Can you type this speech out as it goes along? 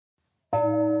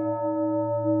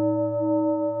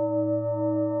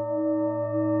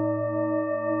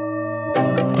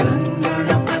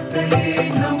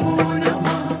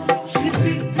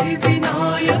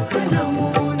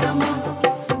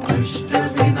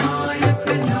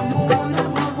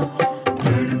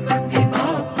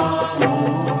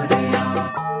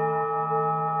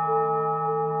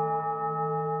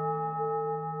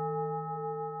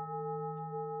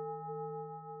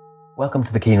Welcome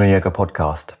to the Keen on Yoga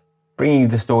podcast, bringing you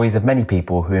the stories of many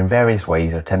people who in various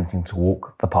ways are attempting to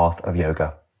walk the path of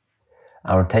yoga.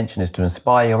 Our intention is to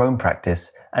inspire your own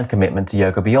practice and commitment to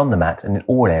yoga beyond the mat and in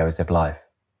all areas of life.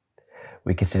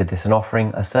 We consider this an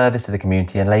offering, a service to the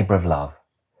community and labour of love.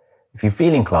 If you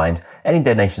feel inclined, any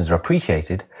donations are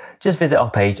appreciated. Just visit our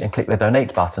page and click the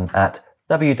donate button at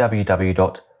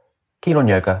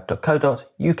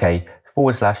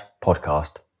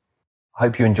www.keenonyoga.co.uk/podcast. I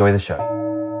hope you enjoy the show.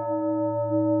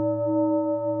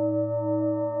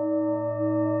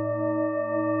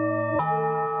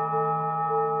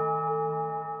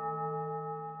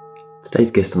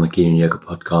 Today's guest on the Keen on Yoga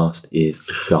podcast is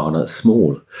Shana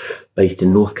Small, based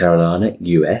in North Carolina,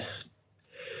 US.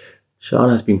 Shana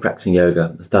has been practicing yoga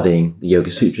and studying the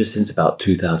Yoga Sutras since about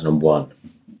 2001.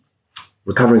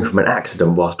 Recovering from an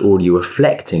accident whilst already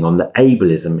reflecting on the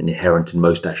ableism inherent in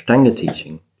most Ashtanga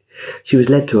teaching, she was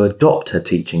led to adopt her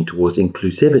teaching towards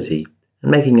inclusivity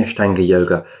and making Ashtanga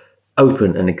yoga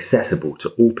open and accessible to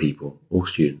all people, all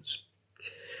students.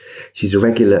 She's a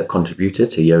regular contributor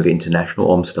to Yoga International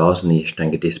OMSTARS and the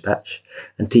Ashtanga Dispatch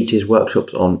and teaches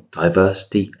workshops on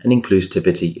diversity and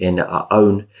inclusivity in her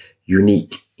own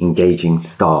unique, engaging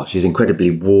style. She's incredibly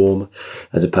warm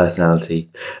as a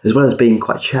personality, as well as being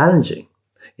quite challenging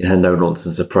in her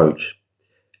no-nonsense approach.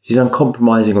 She's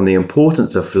uncompromising on the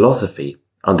importance of philosophy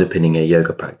underpinning her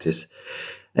yoga practice,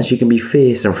 and she can be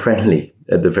fierce and friendly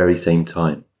at the very same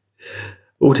time.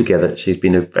 Altogether, she's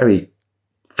been a very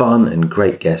fun and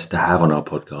great guest to have on our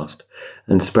podcast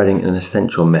and spreading an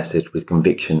essential message with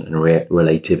conviction and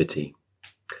relativity.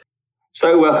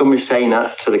 So welcome, Ms.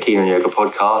 Shana, to the Keen on Yoga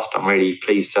podcast. I'm really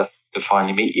pleased to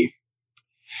finally meet you.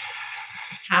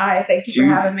 Hi, thank you for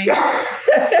having me.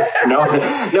 No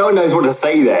one knows what to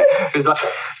say there. It's like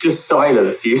just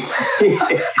silence. I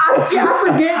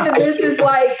forget that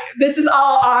this is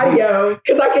all audio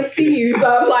because I can see you. So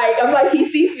I'm like he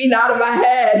sees me nodding my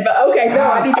head. But okay, no,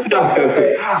 I need to say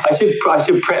something. I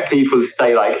should prep people to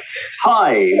say like,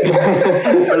 hi.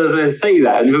 But I was going to say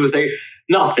that, and people say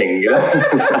nothing.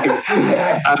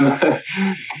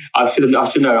 I should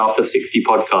know after 60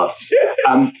 podcasts.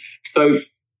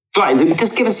 Right,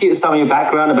 just give us some of your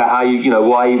background about how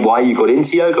why you got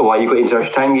into yoga, why you got into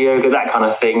Ashtanga yoga, that kind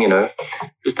of thing,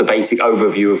 just a basic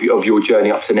overview of your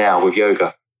journey up to now with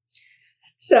yoga.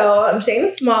 So I'm Shana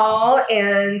Small,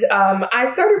 and I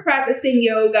started practicing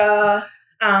yoga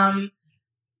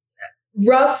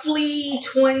roughly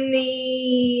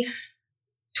 20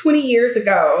 years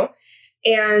ago.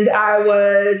 And I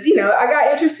was, I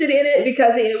got interested in it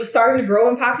because it was starting to grow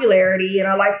in popularity. And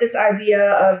I like this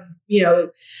idea of,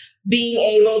 being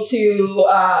able to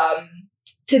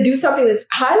do something that's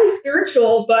highly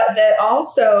spiritual, but that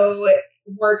also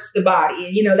works the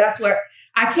body. And, that's where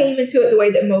I came into it the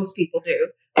way that most people do.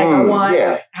 Like I want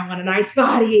a nice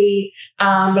body,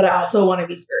 but I also want to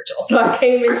be spiritual. So I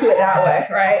came into it that way,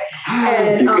 right?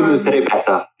 And you couldn't have said it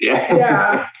better. Yeah.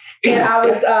 Yeah. And I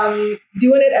was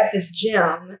doing it at this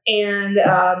gym, and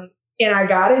I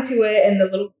got into it, and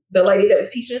the lady that was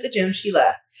teaching at the gym, she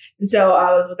left. And so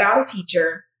I was without a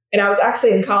teacher, and I was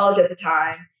actually in college at the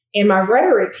time. And my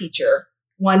rhetoric teacher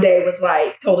one day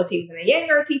told us he was an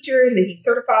Iyengar teacher and that he's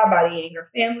certified by the Iyengar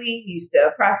family. He used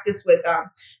to practice with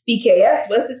BKS,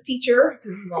 was his teacher. This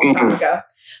is a long time ago.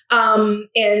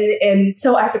 And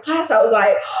so after class, I was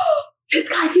like, oh, this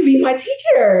guy can be my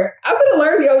teacher. I'm going to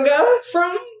learn yoga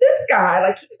from this guy.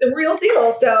 Like, he's the real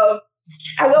deal. So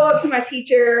I go up to my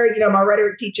teacher, my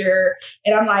rhetoric teacher,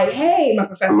 and I'm like, hey, my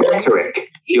professor. Rhetoric?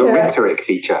 You're a rhetoric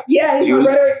teacher? Yeah, he's my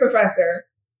rhetoric professor.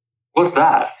 What's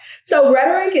that? So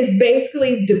rhetoric is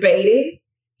basically debating.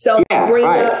 So bring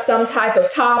up some type of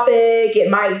topic. It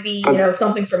might be,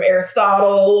 something from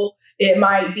Aristotle. It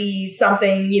might be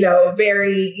something,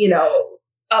 very,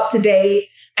 up to date.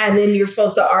 And then you're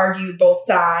supposed to argue both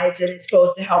sides, and it's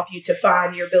supposed to help you to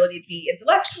find your ability to be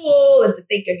intellectual and to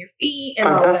think on your feet. And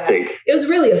fantastic. All that. It was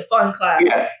really a fun class.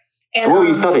 Yeah. And, what were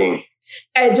you studying?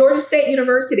 At Georgia State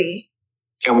University.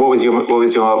 And what was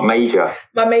your major?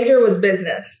 My major was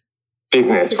business.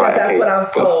 Business, because that's what I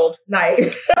was told. But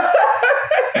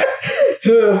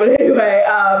anyway,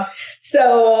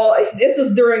 so this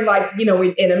was during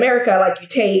in America, you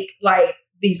take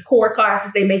these core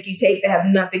classes they make you take that have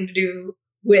nothing to do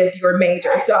with your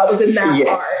major. So I was in that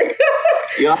part.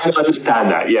 Yeah, I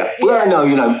understand that. Yeah. Well, I know,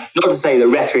 not to say that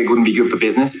rhetoric wouldn't be good for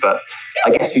business, but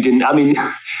I guess you didn't. I mean,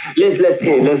 let's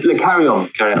carry on.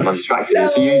 I'm distracted.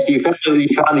 So you found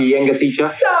the Iyengar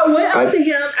teacher? So I went up to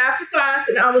him after class,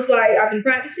 and I was like, I've been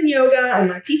practicing yoga, and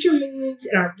my teacher moved,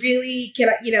 and I really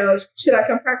should I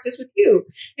come practice with you?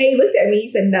 And he looked at me. He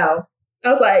said, no. I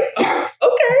was like, oh,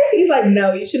 okay. He's like,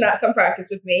 no, you should not come practice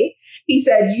with me. He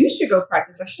said, you should go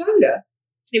practice Ashtanga.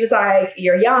 He was like,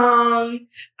 you're young,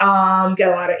 got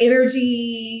a lot of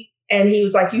energy. And he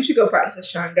was like, you should go practice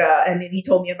Ashtanga. And then he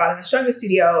told me about an Ashtanga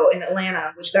studio in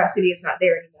Atlanta, which that studio is not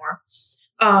there anymore.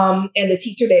 And the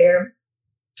teacher there.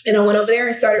 And I went over there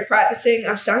and started practicing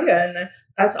Ashtanga. And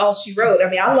that's all she wrote. I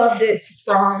mean, I loved it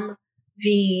from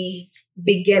the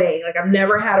beginning. Like, I've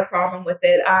never had a problem with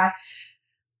it. I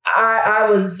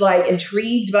was like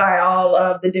intrigued by all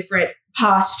of the different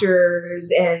postures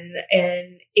and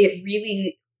it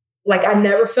really, like, I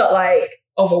never felt like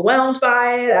overwhelmed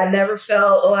by it. I never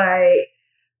felt like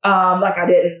I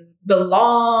didn't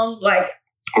belong. Like,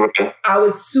 I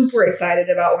was super excited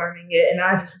about learning it and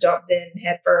I just jumped in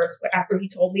head first. But after he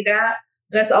told me that,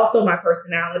 and that's also my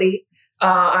personality.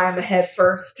 I'm a head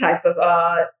first type of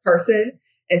person.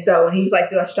 And so when he was like,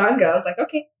 do Ashtanga, I was like,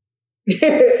 okay.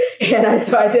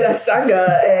 So I did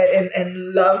Ashtanga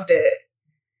and loved it.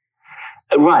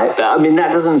 Right. I mean,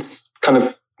 that doesn't kind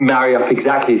of marry up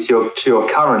exactly to your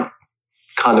current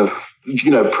kind of,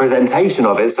 presentation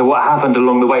of it. So what happened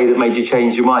along the way that made you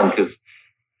change your mind? Because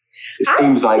it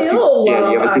seems like you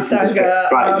have a Ashtanga.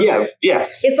 Right.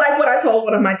 Yes. It's like what I told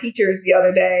one of my teachers the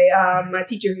other day. My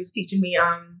teacher who's teaching me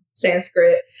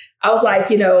Sanskrit. I was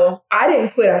like, I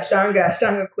didn't quit Ashtanga.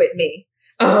 Ashtanga quit me.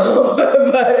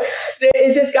 But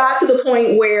it just got to the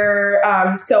point where,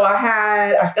 so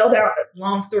I fell down,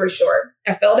 long story short,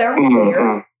 I fell down the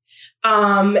stairs.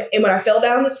 And when I fell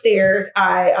down the stairs,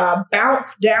 I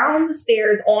bounced down the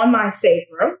stairs on my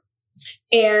sacrum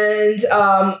and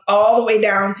all the way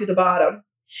down to the bottom.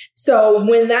 So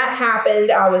when that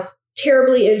happened, I was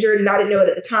terribly injured and I didn't know it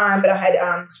at the time, but I had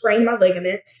sprained my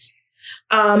ligaments.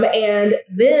 And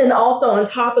then also on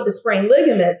top of the sprained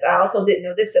ligaments, I also didn't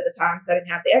know this at the time because I didn't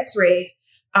have the x-rays.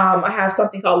 I have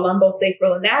something called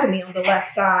lumbosacral anatomy on the left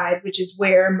side, which is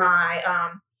where my,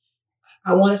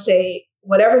 I want to say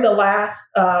whatever the last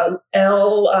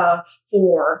L4,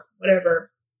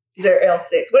 whatever, is there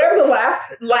L6, whatever the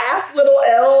last little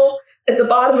L at the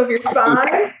bottom of your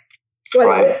spine.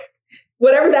 What is it?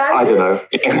 Whatever that I is. don't know.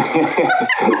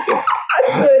 I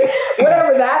should.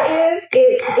 Whatever that is,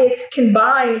 it's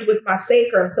combined with my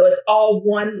sacrum. So it's all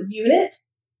one unit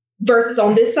versus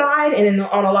on this side. And then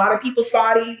on a lot of people's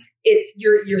bodies, it's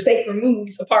your sacrum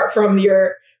moves apart from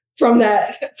that part of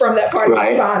your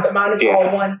spine, but mine is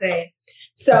all one thing.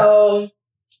 So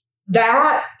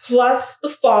that plus the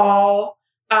fall,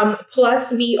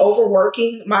 plus me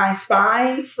overworking my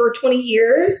spine for 20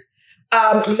 years.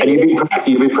 And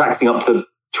you've been practicing up to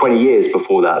 20 years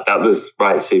before that. That was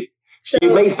right. So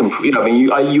you made some,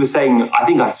 you were saying, I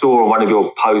think I saw on one of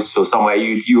your posts or somewhere,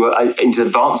 you were into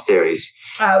advanced series,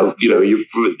 you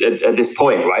at this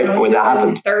point, right? When that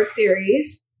happened. Third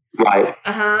series. Right.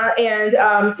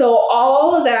 And so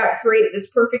all of that created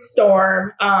this perfect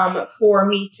storm for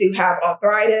me to have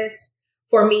arthritis,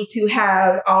 for me to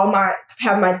have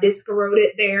my disc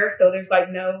eroded there. So there's like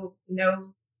no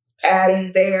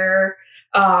padding there.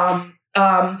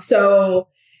 So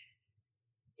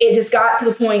it just got to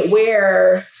the point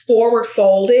where forward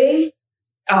folding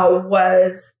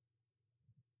was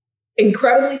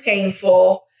incredibly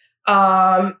painful,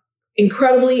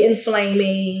 incredibly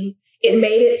inflaming. It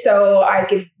made it so I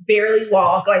could barely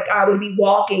walk. Like I would be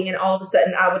walking and all of a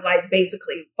sudden I would like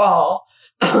basically fall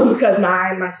because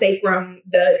my sacrum,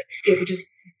 it would just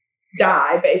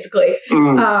die basically.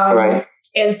 Right.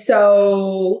 And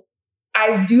so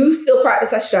I do still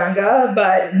practice Ashtanga,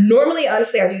 but normally,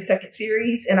 honestly, I do second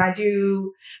series and I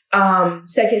do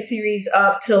second series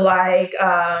up to like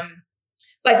right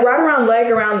around leg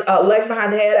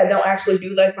behind the head. I don't actually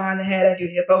do leg behind the head. I do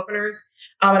hip openers.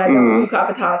 And I don't do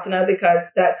Kapotasana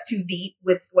because that's too deep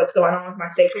with what's going on with my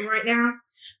sacrum right now.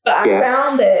 But I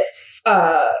found that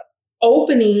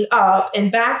opening up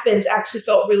and back bends actually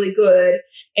felt really good,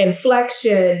 and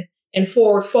flexion and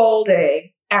forward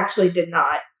folding actually did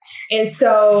not. And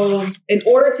so in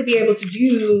order to be able to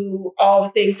do all the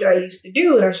things that I used to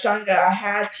do in Ashtanga, I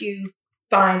had to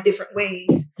find different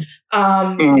ways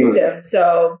to do them.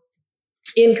 So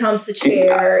in comes the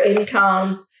chair, in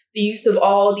comes the use of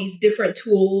all these different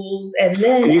tools. And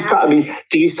then do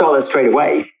you start that straight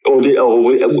away?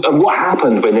 And what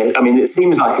happened when it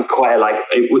seems like quite like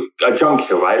a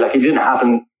juncture, right? Like it didn't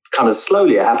happen kind of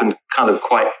slowly, it happened kind of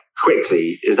quite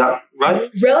quickly. Is that right?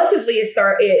 Relatively,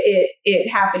 it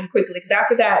happened quickly because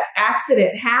after that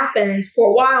accident happened, for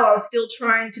a while I was still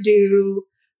trying to do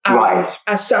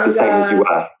Ashtanga the same as you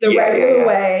were. the regular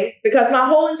way, because my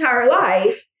whole entire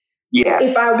life,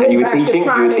 if I went and you were back teaching, to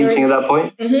primary, you were teaching at that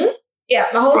point. Mm-hmm. Yeah,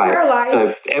 my whole entire life.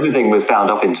 So everything was bound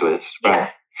up into it, right?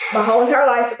 My whole entire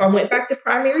life, if I went back to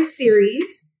primary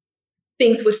series,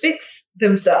 things would fix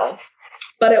themselves.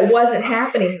 But it wasn't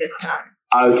happening this time.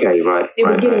 Okay, right. It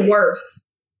was getting worse.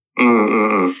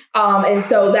 And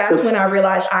so that's when I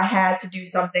realized I had to do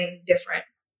something different.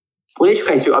 Well, in each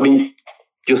case, I mean,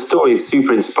 your story is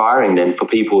super inspiring then for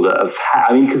people that have had,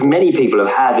 I mean, because many people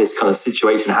have had this kind of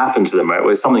situation happen to them, right?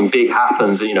 Where something big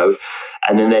happens, you know,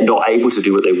 and then they're not able to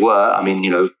do what they were. I mean,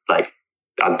 you know, like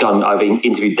I've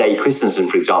interviewed Day Christensen,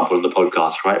 for example, on the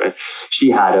podcast, right? She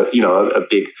had a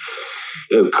big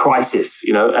crisis,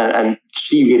 you know, and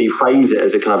she really frames it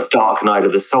as a kind of dark night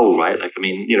of the soul, right? Like, I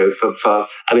mean, you know,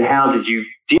 how did you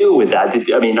deal with that?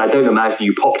 I don't imagine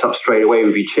you popped up straight away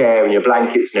with your chair and your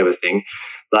blankets and everything.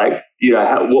 Like, you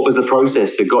know, what was the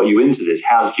process that got you into this?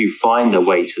 How did you find the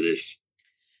way to this?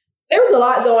 There was a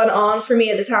lot going on for me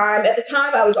at the time. At the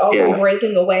time, I was also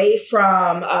breaking away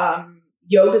from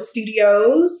yoga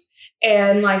studios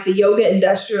and like the yoga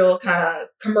industrial kind of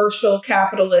commercial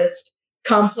capitalist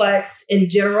complex in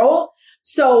general.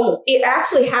 So it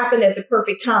actually happened at the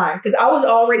perfect time because I was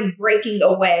already breaking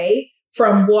away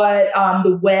from what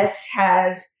the West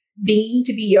has deemed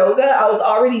to be yoga. I was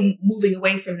already moving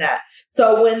away from that.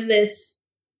 So when this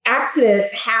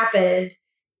accident happened,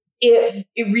 it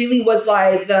really was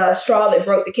like the straw that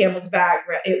broke the camel's back.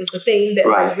 It was the thing that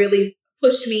like really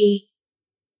pushed me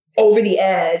over the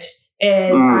edge.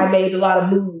 And I made a lot of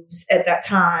moves at that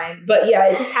time. But yeah,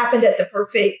 it just happened at the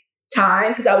perfect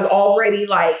time because I was already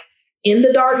like in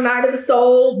the dark night of the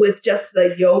soul with just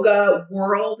the yoga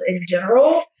world in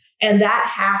general. And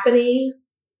that happening,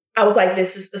 I was like,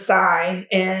 this is the sign.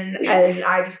 And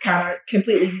I just kind of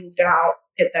completely moved out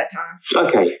at that time.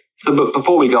 Okay. So but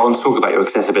before we go on to talk about your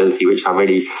accessibility, which I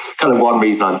really kind of one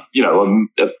reason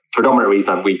a predominant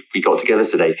reason we got together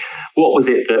today, what was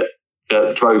it that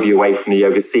drove you away from the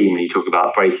yoga scene when you talk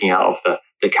about breaking out of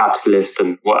the capitalist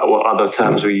and what other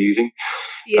terms were you using?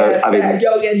 Yes,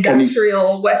 yoga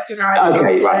industrial westernized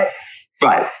complex.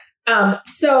 Right.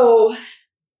 So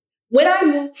when I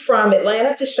moved from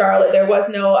Atlanta to Charlotte, there was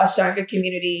no Ashtanga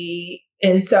community.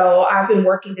 And so I've been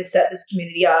working to set this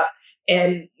community up.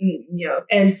 And, you know,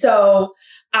 and so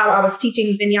I was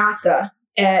teaching vinyasa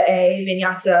at a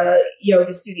vinyasa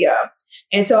yoga studio.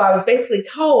 And so I was basically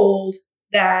told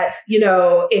that, you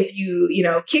know, if you, you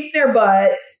know, kick their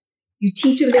butts, you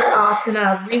teach them this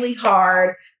asana really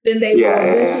hard, then they will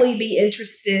eventually be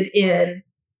interested in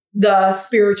the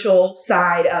spiritual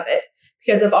side of it.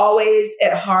 Because I've always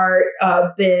at heart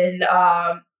been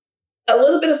a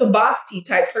little bit of a bhakti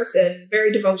type person,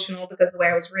 very devotional because of the way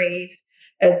I was raised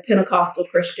as Pentecostal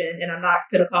Christian, and I'm not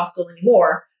Pentecostal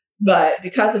anymore. But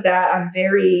because of that, I'm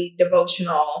very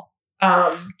devotional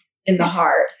in the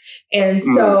heart. And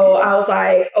so I was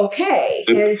like, okay.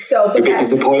 And so a bit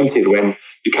disappointed when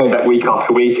you came back week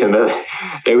after week and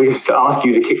they were just to ask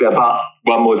you to kick their butt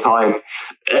one more time.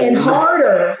 And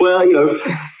harder. Well, you know,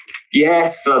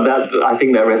 yes, I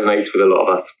think that resonates with a lot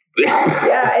of us.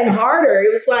 Yeah, and harder.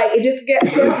 It was like, it just kept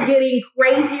getting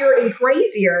crazier and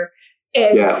crazier.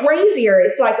 And crazier.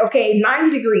 It's like, okay,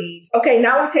 90 degrees. Okay,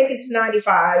 now we're taking it to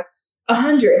 95,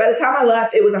 100. By the time I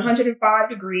left, it was 105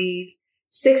 degrees,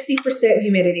 60%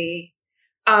 humidity.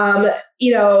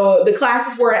 You know, the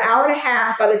classes were an hour and a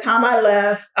half. By the time I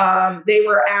left, they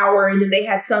were an hour, and then they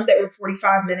had some that were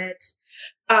 45 minutes.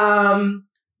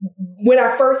 When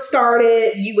I first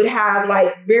started, you would have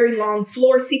like very long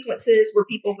floor sequences where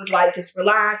people would like just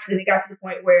relax. And it got to the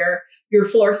point where your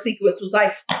floor sequence was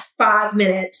like 5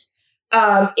 minutes.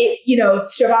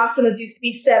 Shavasana used to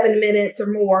be 7 minutes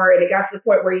or more. And it got to the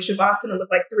point where your Shavasana was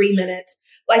like 3 minutes.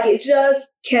 Like it just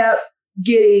kept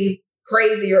getting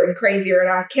crazier and crazier.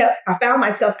 And I found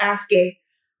myself asking,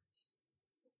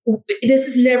 this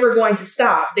is never going to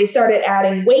stop. They started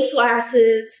adding weight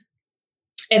classes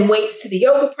and weights to the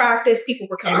yoga practice. People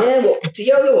were coming in to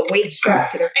yoga with weights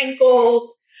strapped to their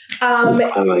ankles. Oh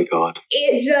my God.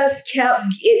 It just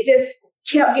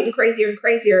kept getting crazier and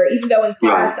crazier, even though in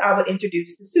class I would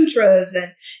introduce the sutras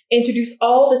and introduce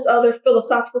all this other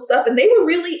philosophical stuff. And they were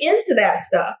really into that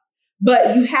stuff.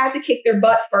 But you had to kick their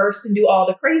butt first and do all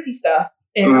the crazy stuff.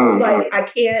 And I was like, I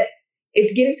can't,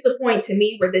 it's getting to the point to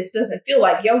me where this doesn't feel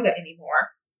like yoga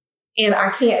anymore. And I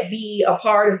can't be a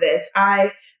part of this.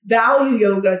 I value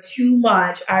yoga too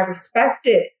much. I respect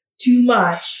it too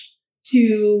much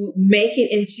to make it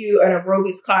into an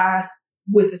aerobics class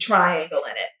with a triangle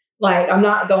in it. Like, I'm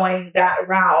not going that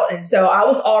route. And so I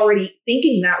was already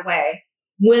thinking that way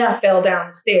when I fell down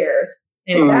the stairs.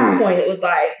 And at that point, it was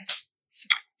like,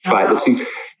 right.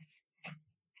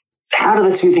 How do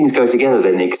the two things go together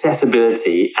then?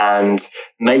 Accessibility and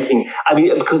making,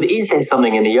 because is there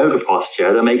something in the yoga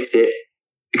posture that makes it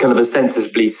kind of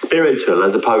ostensibly spiritual,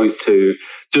 as opposed to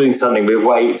doing something with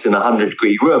weights in a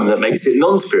 100-degree room that makes it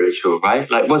non-spiritual, right?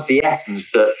 Like, what's the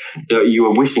essence that you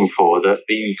were wishing for that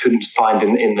you couldn't find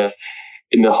in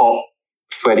the hot,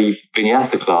 sweaty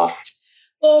vinyasa class?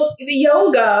 Well, the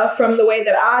yoga, from the way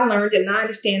that I learned it, and I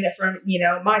understand it from,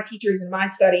 my teachers in my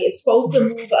study, it's supposed to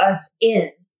move us in.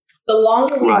 The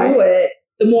longer we do it,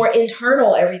 the more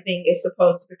internal everything is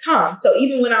supposed to become. So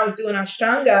even when I was doing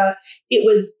Ashtanga, it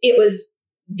was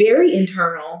very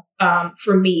internal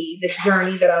for me, this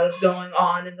journey that I was going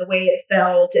on and the way it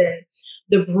felt and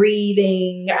the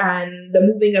breathing and the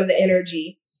moving of the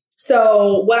energy.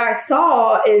 So what I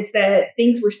saw is that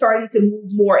things were starting to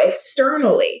move more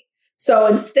externally. So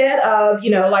instead of,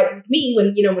 like with me,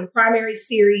 when primary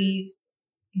series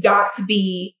got to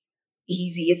be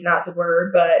easy, it's not the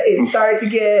word, but it started to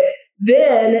get,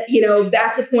 then,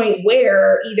 that's a point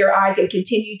where either I could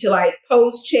continue to like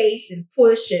post, chase and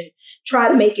push and try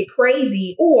to make it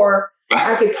crazy, or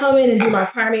I could come in and do my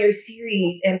primary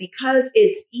series. And because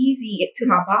it's easy to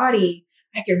my body,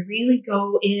 I could really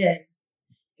go in.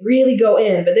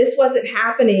 But this wasn't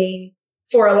happening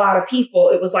for a lot of people.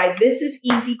 It was like, this is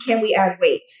easy. Can we add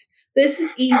weights? This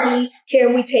is easy.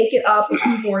 Can we take it up a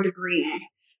few more degrees?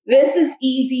 This is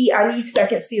easy. I need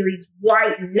second series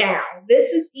right now.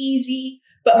 This is easy,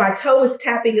 but my toe is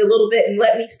tapping a little bit, and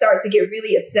let me start to get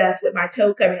really obsessed with my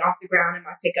toe coming off the ground and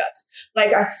my pickups.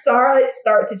 Like, I start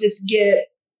to just get,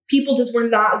 people just were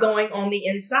not going on the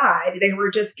inside. They were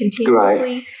just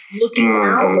continuously looking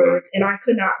outwards, and I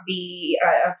could not be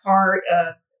a part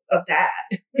of that.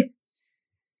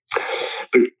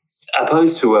 But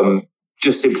opposed to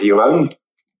just simply your own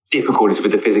difficulties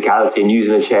with the physicality and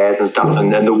using the chairs and stuff,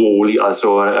 and the wall. I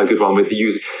saw a good one with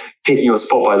picking your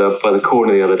spot by the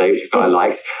corner the other day, which I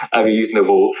liked. Using the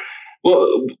wall. Well,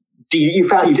 you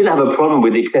found you didn't have a problem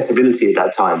with the accessibility at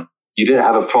that time. You didn't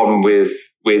have a problem with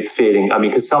feeling. I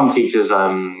mean, because some teachers,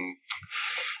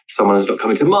 someone is not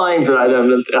coming to mind, but I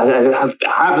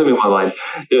have them in my mind.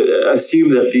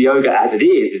 Assume that the yoga as it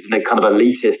is a kind of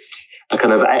elitist.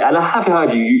 And I have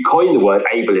heard you coin the word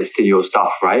ableist in your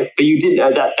stuff, right? But you didn't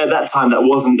at that time. That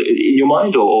wasn't in your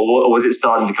mind, or was it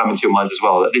starting to come into your mind as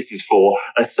well? That this is for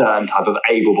a certain type of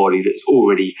able body that's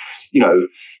already,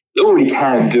 already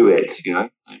can do it.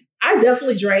 I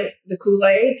definitely drank the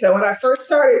Kool-Aid. So when I first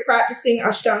started practicing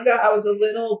Ashtanga, I was a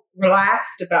little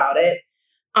relaxed about it,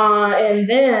 and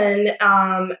then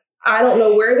I don't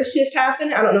know where the shift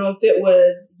happened. I don't know if it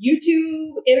was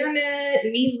YouTube, internet,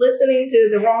 me listening to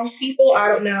the wrong people. I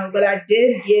don't know. But I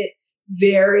did get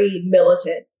very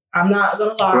militant. I'm not going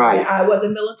to lie. Right. I was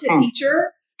a militant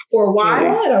teacher for a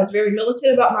while, and I was very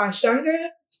militant about my Ashtanga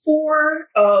for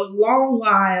a long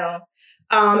while.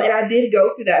 And I did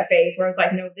go through that phase where I was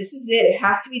like, no, this is it. It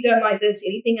has to be done like this.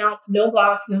 Anything else, no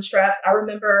blocks, no straps. I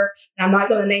remember, and I'm not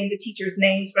going to name the teachers'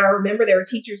 names, but I remember there were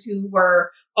teachers who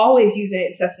were always using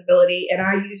accessibility. And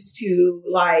I used to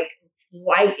like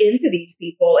light into these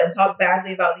people and talk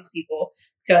badly about these people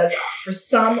because for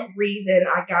some reason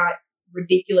I got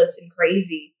ridiculous and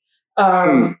crazy.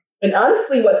 And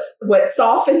honestly, what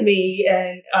softened me,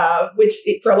 and which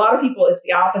for a lot of people is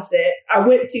the opposite.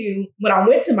 When I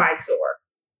went to Mysore,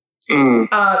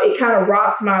 it kind of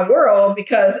rocked my world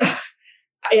because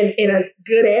in a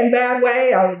good and bad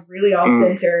way, I was really off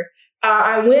center.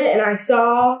 I went and I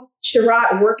saw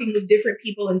Sharath working with different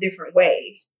people in different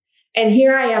ways. And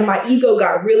here I am, my ego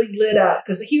got really lit up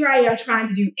because here I am trying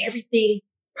to do everything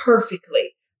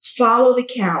perfectly. Follow the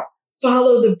count,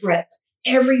 follow the breath,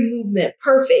 every movement,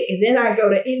 perfect. And then I go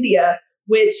to India,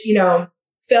 which,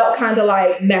 felt kind of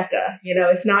like Mecca.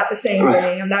 It's not the same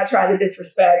thing. I'm not trying to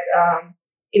disrespect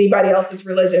anybody else's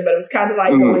religion, but it was kind of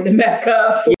like going to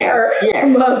Mecca for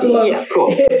Muslims. Yeah, cool.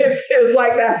 It was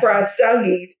like that for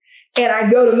Ashtangis. And I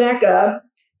go to Mecca,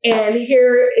 and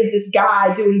here is this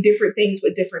guy doing different things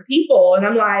with different people. And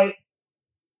I'm like,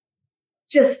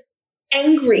 just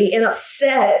angry and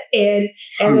upset. And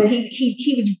then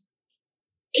he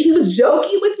was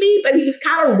joking with me, but he was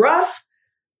kind of rough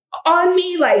on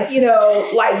me. Like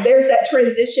there's that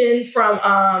transition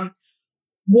from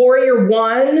Warrior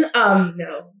 2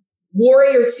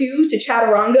 to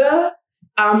Chaturanga,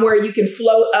 where you can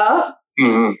float up.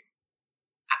 Mm-hmm.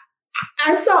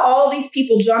 I saw all these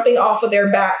people jumping off of their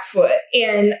back foot,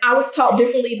 and I was taught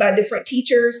differently by different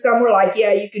teachers. Some were like,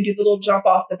 yeah, you can do the little jump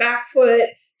off the back foot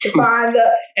to find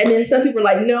and then some people were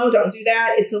like, no, don't do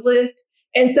that. It's a lift.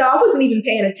 And so I wasn't even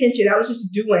paying attention. I was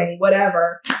just doing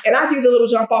whatever. And I do the little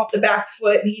jump off the back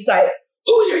foot, and he's like,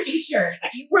 who's your teacher?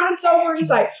 Like, he runs over. He's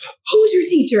like, who's your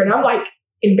teacher? And I'm like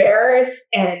embarrassed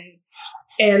and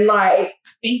like,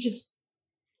 he just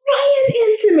ran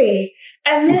into me.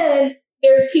 And then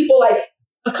there's people like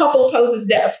a couple of poses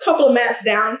down, a couple of mats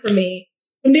down from me,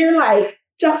 and they're like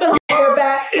jumping on their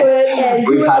back foot. And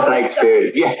we've had that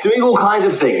experience. Yes, doing all kinds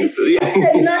of things.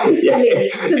 Said nothing to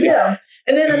me, to them.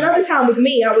 And then another time with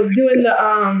me, I was doing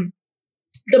the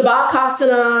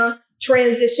Bakasana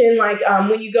transition, like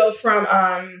when you go from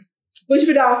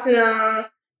Bhujangasana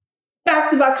back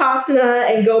to Bakasana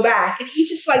and go back. And he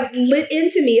just like lit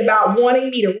into me about wanting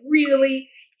me to really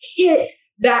hit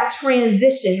that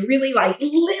transition, really like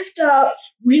lift up,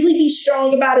 really be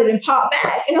strong about it and pop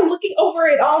back. And I'm looking over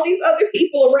at all these other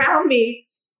people around me.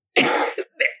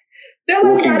 They're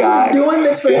like not even doing the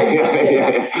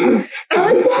transition.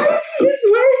 I'm like, why is he this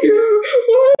way?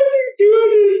 Why is he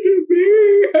doing this to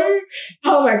me?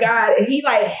 Oh my God. And he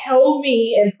like held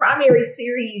me in primary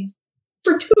series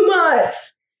for 2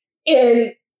 months.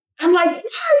 And I'm like, why is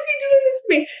he doing this to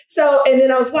me? So, and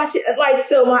then I was watching, like,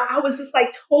 so I was just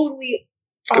like totally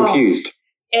confused. Off.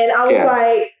 And I was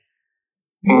like,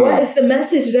 what is the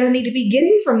message that I need to be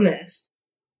getting from this?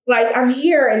 Like, I'm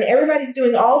here and everybody's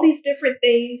doing all these different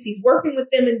things. He's working with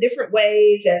them in different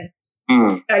ways. And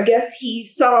I guess he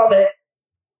saw that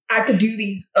I could do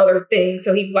these other things.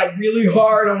 So he was like really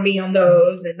hard on me on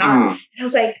those. And I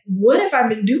was like, what have I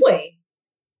been doing?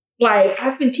 Like,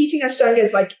 I've been teaching Ashtanga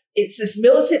as like, it's this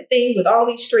militant thing with all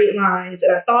these straight lines.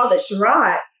 And I thought that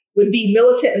Sharath would be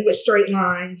militant and with straight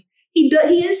lines. He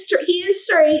is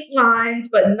straight lines,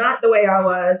 but not the way I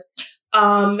was.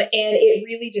 And it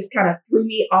really just kind of threw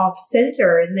me off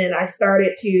center. And then I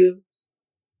started to,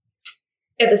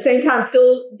 at the same time,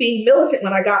 still being militant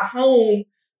when I got home,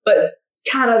 but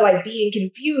kind of like being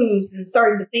confused and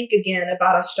starting to think again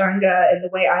about Ashtanga and the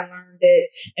way I learned it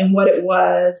and what it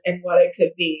was and what it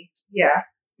could be. Yeah.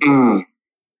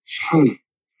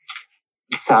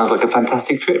 Sounds like a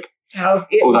fantastic trip. Oh,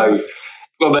 although,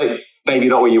 well, maybe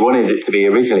not what you wanted it to be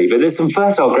originally, but there's some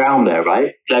fertile ground there,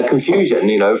 right? Like confusion,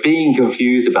 being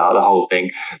confused about the whole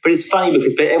thing. But it's funny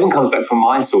because everyone comes back from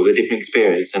Mysore with a different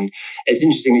experience. And it's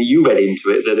interesting that you read into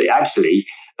it, that it actually,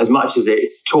 as much as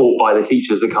it's taught by the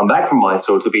teachers that come back from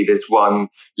Mysore to be this one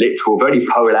literal, very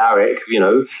polaric,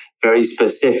 very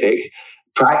specific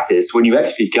practice, when you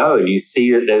actually go and you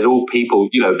see that there's all people,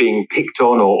 being picked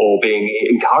on or being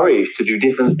encouraged to do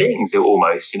different things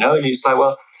almost, and it's like,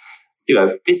 well,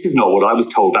 this is not what I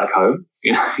was told back home,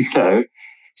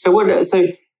 So and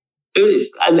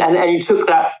you took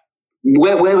that.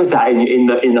 Where was that in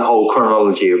the whole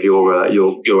chronology of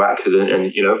your accident?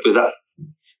 And was that?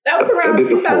 That was around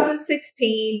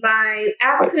 2016. My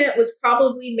accident was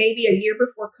probably maybe a year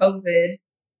before COVID.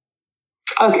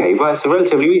 Okay, right. So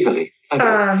relatively recently.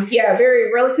 Okay. Yeah,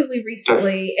 relatively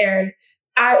recently, and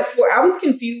I was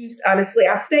confused. Honestly,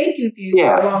 I stayed confused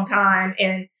for a long time,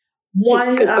 and it's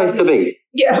a good place to be.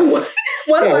 Yeah,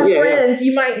 one of my friends,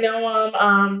 you might know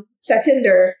him,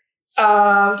 Satinder.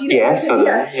 Do you know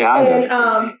Satinder? Yeah, I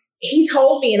know. And he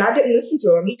told me, and I didn't listen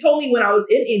to him. He told me when I was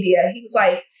in India, he was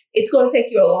like, "It's going to take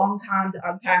you a long time to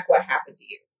unpack what happened to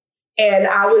you." And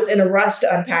I was in a rush to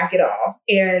unpack it all,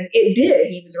 and it did.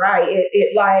 He was right.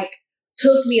 It like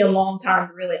took me a long time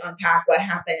to really unpack what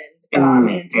happened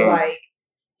and to like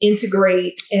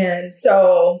integrate, and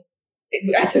so.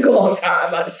 That took a long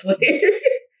time, honestly.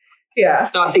 Yeah.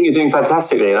 No, I think you're doing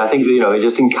fantastically. And I think,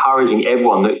 just encouraging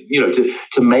everyone that,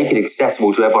 to make it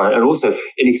accessible to everyone and also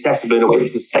inaccessible in a way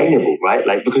that's sustainable, right?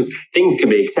 Like, because things can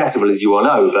be accessible, as you all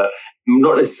know, but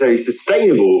not necessarily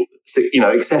sustainable,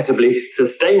 accessibly,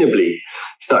 sustainably.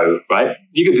 So, right?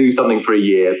 You could do something for a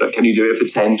year, but can you do it for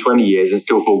 10, 20 years and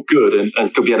still feel good and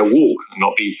still be able to walk and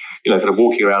not be, kind of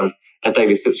walking around, as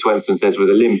David Swenson says, with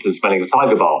a limp and smelling of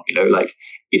Tiger Balm, like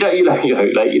you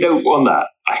don't want that.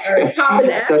 Or popping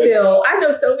Advil. I know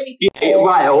so many people. Yeah,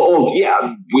 right. Or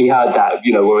we heard that,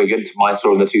 when we get into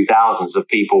Mysore in the 2000s of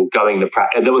people going to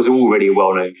practice. That was already a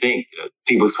well-known thing.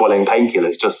 People swallowing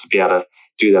painkillers just to be able to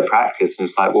do their practice. And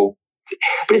it's like, well,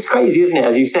 but it's crazy, isn't it?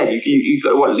 As you said,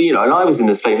 and I was in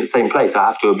the same place, I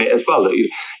have to admit as well, that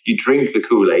you drink the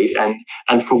Kool-Aid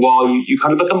and for a while you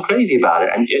kind of become crazy about it.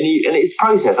 And it's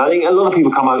process. I think a lot of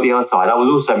people come out the other side. I was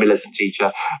also a militant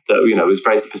teacher that, was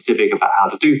very specific about how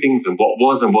to do things and what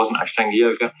was and wasn't Ashtanga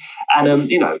yoga.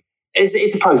 And, it's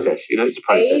a process, it's a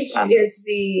process.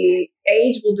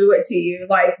 Age will do it to you.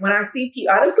 Like when I see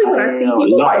people, honestly,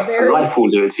 life will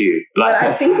do it to you. Like,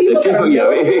 I see people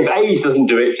if age doesn't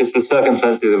do it, just the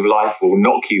circumstances of life will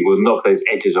knock those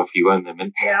edges off you, won't they?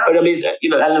 But I mean,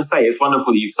 and I say, it's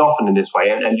wonderful that you've softened in this way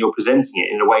and you're presenting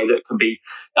it in a way that can be,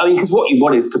 because what you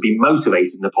want is to be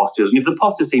motivated in the postures. And if the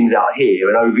posture seems out here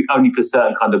and only for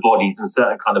certain kind of bodies and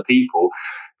certain kind of people,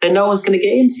 then no one's going to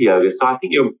get into yoga. So I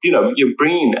think you're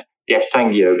bringing the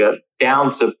Ashtanga yoga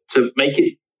down to make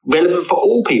it relevant for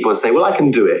all people to say, well, I can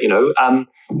do it,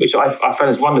 which I find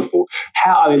is wonderful.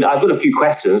 I've got a few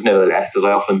questions, nevertheless, as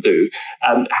I often do.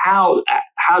 How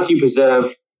do you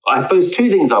preserve, I suppose two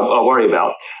things I worry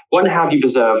about. One, how do you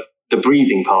preserve the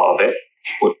breathing part of it?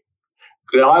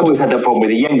 I always had that problem with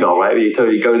the Iyengar, right? You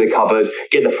go to the cupboard,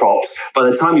 get the props. By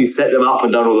the time you set them up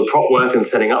and done all the prop work and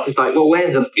setting up, it's like, well,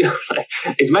 where's the?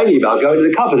 It's mainly about going to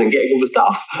the cupboard and getting all the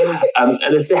stuff. And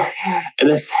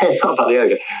not about the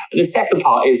yoga. And the second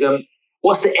part is,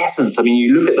 what's the essence? I mean,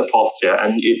 you look at the posture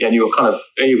and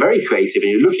you're very creative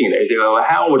and you're looking at it. You go, well,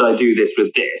 how would I do this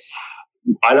with this?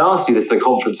 I'd ask you this at the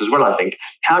conference as well, I think.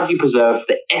 How do you preserve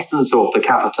the essence of the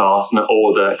Kapotasana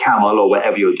or the camel or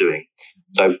whatever you're doing?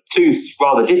 So two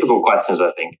rather difficult questions,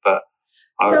 I think. But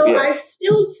I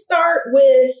still start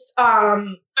with,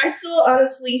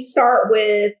 honestly start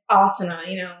with asana,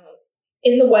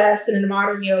 in the West and in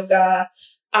modern yoga.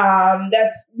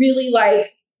 That's really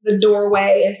like the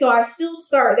doorway. And so I still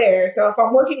start there. So if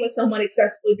I'm working with someone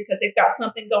excessively because they've got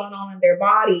something going on in their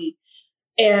body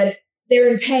and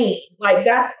they're in pain, like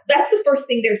that's the first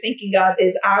thing they're thinking of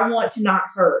is I want to not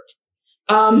hurt.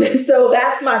 So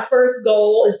that's my first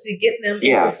goal is to get them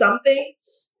into something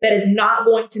that is not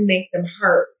going to make them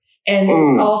hurt. And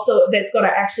it's also that's going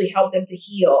to actually help them to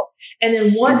heal. And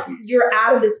then once you're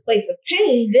out of this place of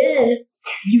pain, then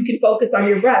you can focus on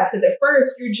your breath. Because at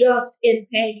first you're just in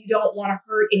pain. You don't want to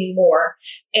hurt anymore.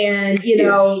 And,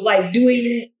 like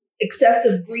doing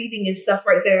excessive breathing and stuff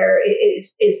right there,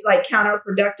 it's like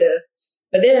counterproductive.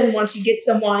 But then once you get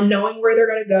someone knowing where they're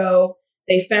going to go,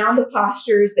 they found the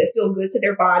postures that feel good to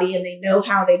their body and they know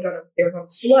how they're going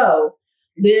to flow.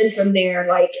 Then from there,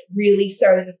 like really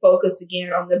starting to focus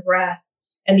again on the breath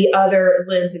and the other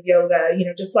limbs of yoga,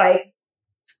 just like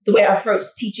the way I approach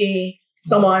teaching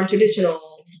someone traditional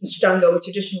Ashtanga with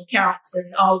traditional counts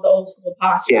and all of the old school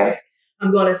postures. Yeah.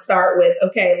 I'm going to start with,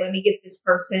 okay, let me get this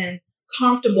person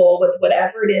comfortable with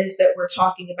whatever it is that we're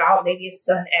talking about. Maybe it's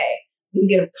Sun A. We can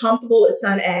get them comfortable with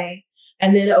Sun A.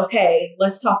 And then, okay,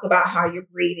 let's talk about how you're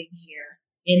breathing here,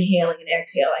 inhaling and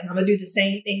exhaling. I'm going to do the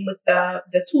same thing with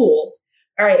the tools.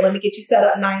 All right, let me get you set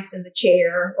up nice in the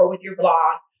chair or with your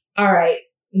block. All right,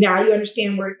 now you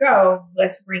understand where to go.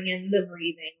 Let's bring in the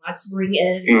breathing. Let's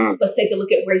take a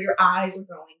look at where your eyes are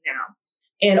going now.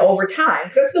 And over time,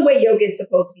 because that's the way yoga is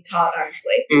supposed to be taught,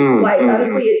 honestly.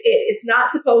 Honestly, it's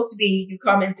not supposed to be you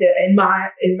come into, in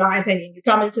my opinion, you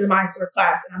come into the Mysore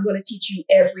class and I'm going to teach you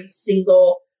every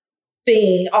single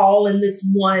thing all in this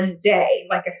one day.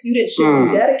 Like a student should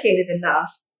be dedicated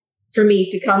enough for me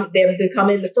to come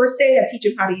in the first day. I teach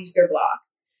them how to use their block.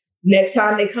 Next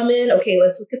time they come in, okay,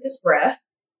 let's look at this breath.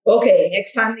 Okay,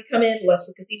 next time they come in, let's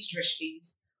look at these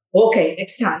drishtis. Okay,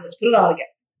 next time, let's put it all together.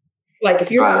 Like if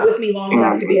you're not with me long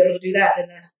enough to be able to do that, then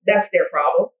that's their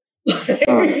problem. Like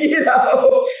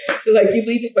you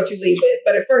leave it, but you leave it.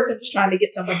 But at first I'm just trying to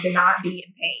get someone to not be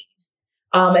in pain.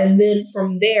 And then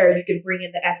from there, you can bring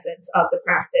in the essence of the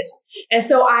practice. And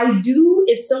so I do,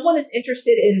 if someone is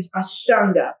interested in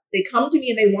Ashtanga, they come to me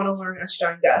and they want to learn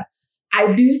Ashtanga,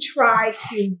 I do try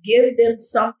to give them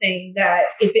something that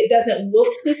if it doesn't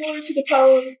look similar to the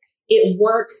pose, it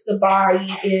works the body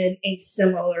in a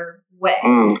similar way.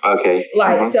 Okay.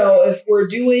 So if we're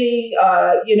doing,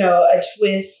 a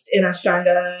twist in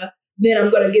Ashtanga, then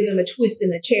I'm going to give them a twist in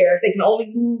the chair. If they can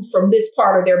only move from this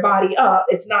part of their body up,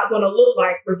 it's not going to look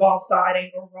like revolve side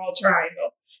angle, roll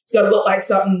triangle. It's going to look like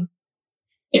something.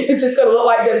 It's just going to look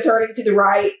like them turning to the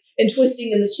right and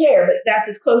twisting in the chair. But that's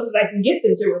as close as I can get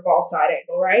them to revolve side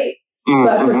angle, right?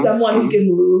 But for someone who can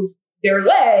move their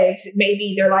legs,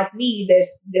 maybe they're like me,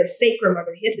 their sacrum or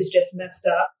their hip is just messed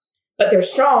up, but they're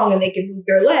strong and they can move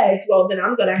their legs. Well, then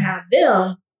I'm going to have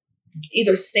them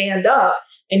either stand up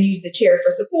and use the chair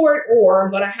for support, or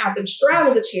I'm going to have them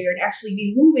straddle the chair and actually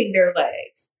be moving their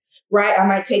legs, right? I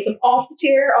might take them off the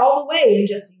chair all the way and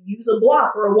just use a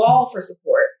block or a wall for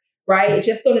support, right? It's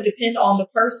just going to depend on the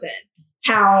person,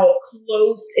 how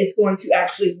close it's going to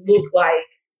actually look like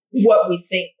what we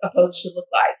think a pose should look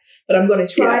like. But I'm going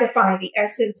to try to find the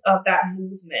essence of that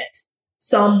movement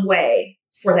some way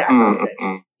for that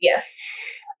person. Yeah.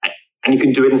 And you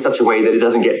can do it in such a way that it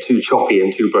doesn't get too choppy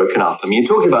and too broken up. I mean,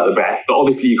 you're talking about the breath, but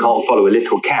obviously you can't follow a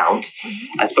literal count.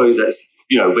 I suppose that's,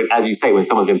 as you say, when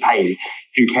someone's in pain,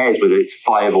 who cares whether it's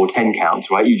 5 or 10 counts,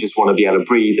 right? You just want to be able to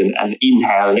breathe and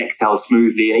inhale and exhale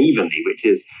smoothly and evenly, which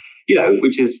is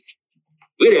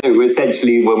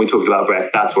essentially when we're talking about breath,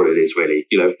 that's what it is really.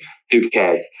 Who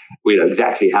cares? We know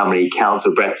exactly how many counts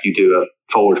of breath you do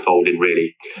a forward folding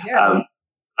really. Yeah.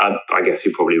 I guess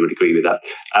you probably would agree with that.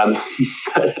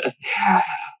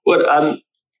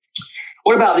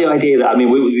 What about the idea that, I mean,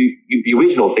 the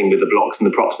original thing with the blocks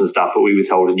and the props and stuff, what we were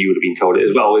told, and you would have been told it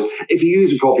as well, was if you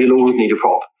use a prop, you'll always need a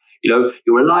prop. You know,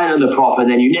 you're relying on the prop and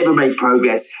then you never make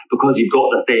progress because you've got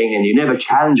the thing and you never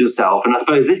challenge yourself. And I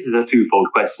suppose this is a twofold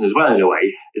question as well, in a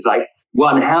way. It's like,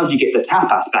 one, how do you get the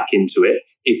tapas back into it?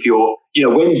 If you're, you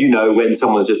know, when do you know when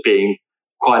someone's just being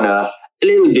quite a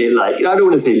little bit like, I don't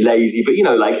want to say lazy, but, you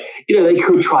know, like, you know, they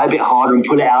could try a bit harder and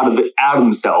pull it out of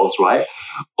themselves, right?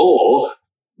 Or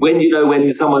when, you know,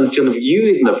 when someone's just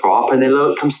using the prop and they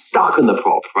become stuck on the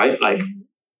prop, right? Like,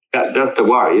 that's the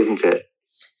worry, isn't it?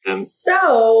 That's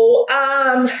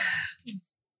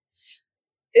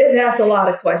a lot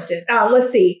of questions. Let's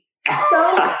see.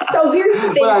 So here's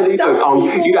the thing. Well,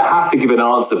 you don't have to give an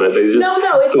answer, but they just no,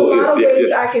 it's a lot of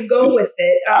ways I can go with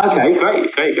it.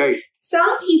 Okay, great.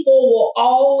 Some people will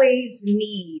always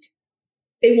need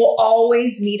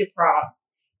a prop.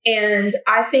 And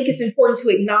I think it's important to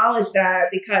acknowledge that,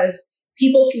 because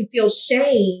people can feel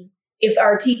shame if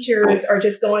our teachers are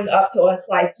just going up to us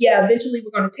like, yeah, eventually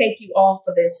we're going to take you off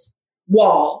of this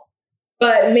wall.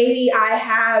 But maybe I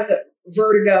have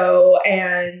vertigo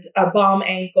and a bum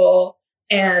ankle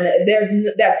and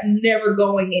that's never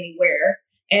going anywhere.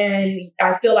 And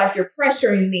I feel like you're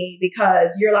pressuring me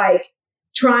because you're like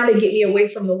trying to get me away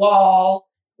from the wall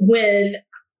when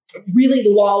really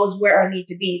the wall is where I need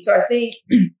to be. So I think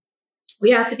we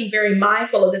have to be very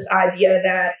mindful of this idea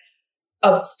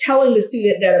of telling the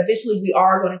student that eventually we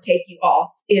are going to take you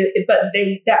off, but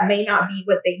that may not be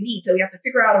what they need. So we have to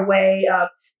figure out a way of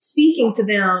speaking to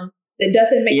them that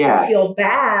doesn't make them feel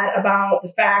bad about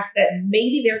the fact that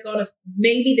maybe they're going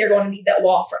to need that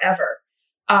wall forever.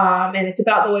 And it's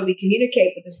about the way we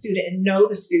communicate with the student and know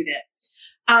the student.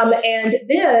 And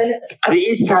then it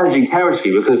is challenging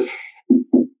territory because.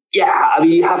 Yeah, I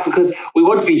mean, you have, because we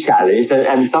want to be challenged,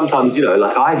 and sometimes, you know,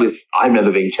 like I remember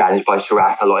being challenged by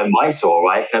Shiraz a lot in Mysore,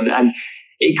 right? And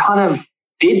it kind of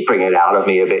did bring it out of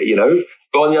me a bit, you know.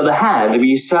 But on the other hand, I mean,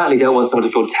 you certainly don't want someone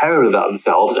to feel terrible about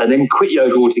themselves and then quit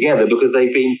yoga altogether because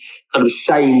they've been kind of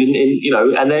shamed, and you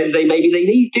know, and then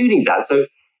they do need that. So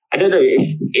I don't know,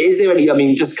 is there any? I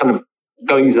mean, just kind of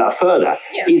going into that further,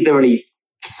 is there any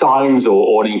signs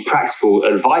or any practical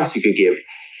advice you could give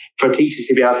for a teacher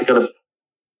to be able to kind of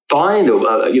find or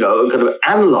you know, kind of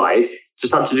analyze to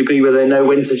such a degree where they know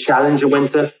when to challenge and when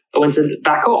to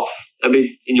back off? I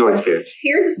mean, in your experience.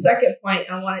 Here's a second point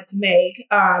I wanted to make.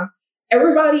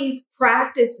 Everybody's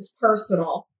practice is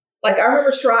personal. Like I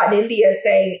remember Shrat in India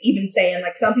saying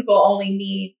like some people only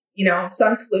need, you know,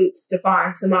 sun salutes to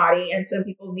find samadhi, and some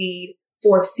people need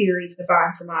fourth series to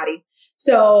find samadhi.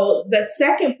 So the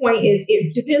second point is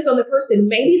it depends on the person.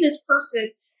 Maybe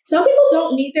some people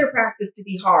don't need their practice to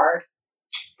be hard.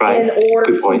 Right. In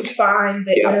order to find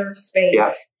the inner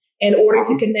space, in order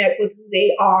to connect with who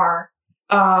they are,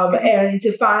 and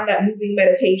to find that moving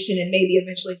meditation and maybe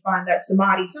eventually find that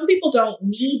samadhi. Some people don't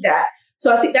need that.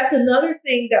 So I think that's another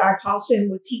thing that I caution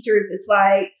with teachers. It's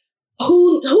like,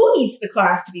 who needs the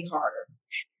class to be harder?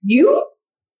 You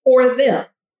or them?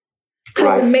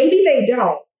 Because maybe they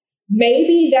don't.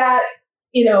 Maybe that,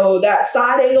 you know, that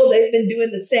side angle, they've been doing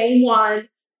the same one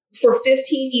for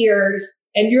 15 years.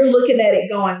 And you're looking at it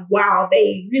going, wow,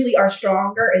 they really are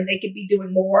stronger and they could be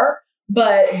doing more.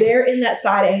 But they're in that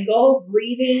side angle,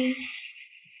 breathing,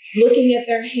 looking at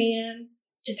their hand,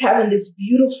 just having this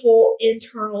beautiful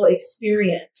internal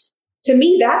experience. To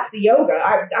me, that's the yoga.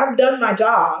 I've done my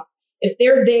job. If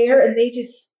they're there and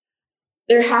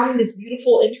they're having this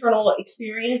beautiful internal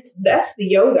experience, that's the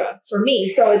yoga for me.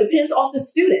 So it depends on the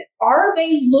student. Are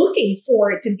they looking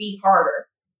for it to be harder?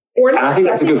 And I think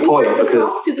that's a good point,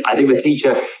 because I think the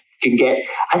teacher can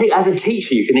I think as a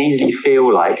teacher, you can easily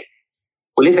feel like,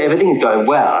 well, if everything's going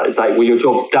well, it's like, well, your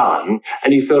job's done.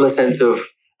 And you feel a sense of,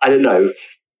 I don't know,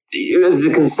 there's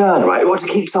a concern, right? I want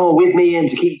to keep someone with me and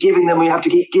to keep giving them. We have to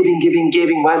keep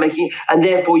giving, right? And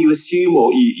therefore you assume,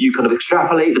 or you kind of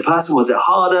extrapolate, the person wants it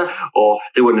harder, or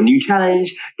they want a new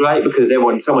challenge, right? Because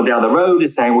someone down the road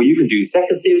is saying, well, you can do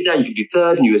second series now, you can do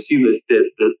third, and you assume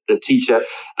that the teacher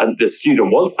and the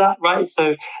student wants that, right?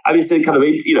 So, I mean, so kind of,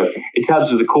 you know, in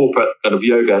terms of the corporate kind of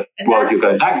yoga world you're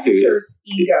going back to. That's the teacher's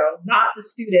ego, not the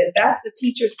student. That's the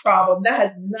teacher's problem. That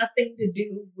has nothing to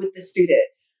do with the student.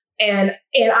 And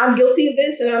I'm guilty of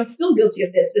this, and I'm still guilty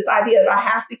of this idea of I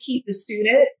have to keep the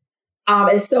student.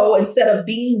 And so instead of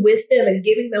being with them and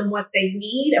giving them what they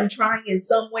need, I'm trying in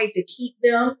some way to keep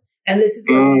them. And this is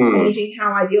going to be changing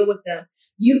how I deal with them.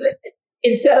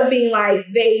 Instead of being like,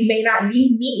 they may not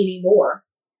need me anymore.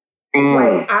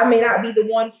 Like I may not be the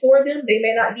one for them. They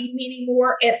may not need me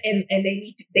anymore, and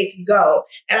they can go.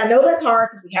 And I know that's hard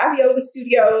because we have yoga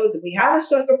studios and we have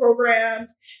Ashtanga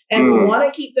programs, and we want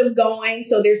to keep them going.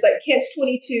 So there's like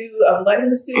catch-22 of letting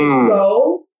the students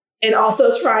go and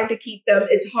also trying to keep them.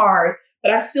 It's hard,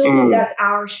 but I still think that's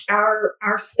our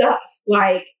stuff.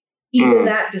 Like even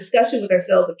that discussion with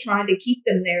ourselves of trying to keep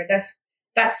them there. That's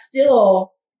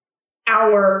still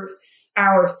our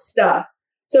stuff.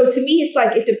 So to me, it's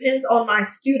like, it depends on my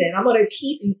student. I'm going to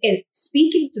keep in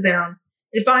speaking to them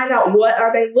and find out what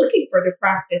are they looking for the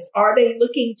practice. Are they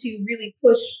looking to really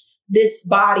push this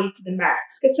body to the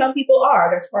max? Because some people are,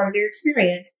 that's part of their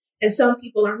experience, and some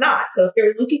people are not. So if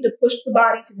they're looking to push the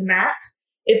body to the max,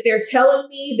 if they're telling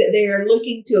me that they're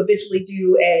looking to eventually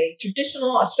do a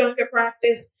traditional Ashtanga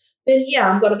practice, then yeah,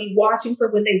 I'm going to be watching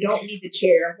for when they don't need the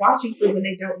chair, watching for when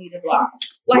they don't need a block.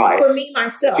 Like for me,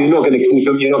 myself. So you're not going to keep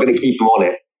them on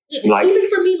it. Like, even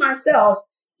for me, myself,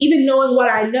 even knowing what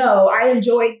I know, I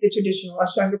enjoyed the traditional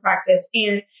Ashtanga practice,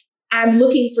 and I'm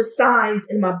looking for signs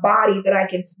in my body that I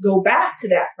can go back to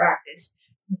that practice.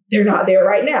 They're not there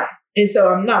right now. And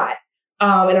so I'm not,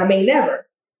 and I may never.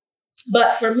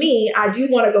 But for me, I do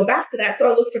want to go back to that.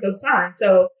 So I look for those signs.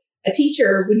 So a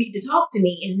teacher would need to talk to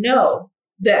me and know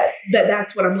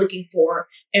that's what I'm looking for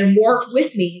and work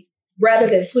with me rather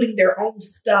than putting their own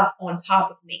stuff on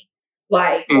top of me.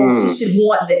 Like, oh, she should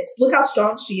want this. Look how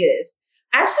strong she is.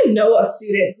 I actually know a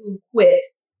student who quit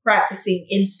practicing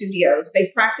in studios.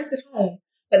 They practice at home,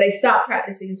 but they stopped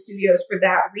practicing in studios for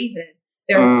that reason.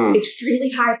 They're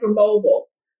extremely hypermobile,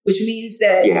 which means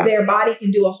that their body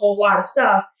can do a whole lot of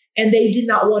stuff. And they did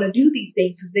not want to do these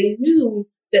things because they knew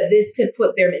that this could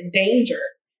put them in danger.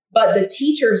 But the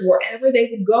teachers, wherever they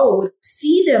would go, would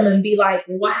see them and be like,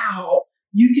 wow,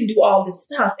 you can do all this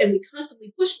stuff. And we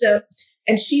constantly push them.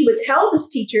 And she would tell this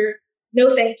teacher,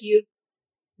 no, thank you.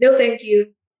 No, thank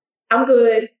you. I'm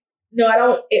good. No, I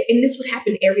don't. And this would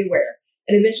happen everywhere.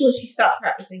 And eventually she stopped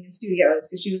practicing in studios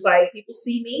because she was like, people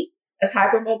see me as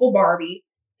hypermobile Barbie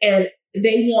and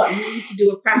they want me to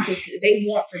do a practice that they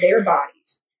want for their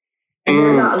bodies. And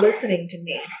they're not listening to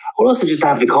me. Or also just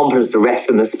have the confidence to rest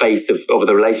in the space of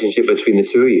the relationship between the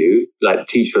two of you, like the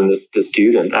teacher and the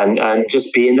student, and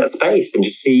just be in that space and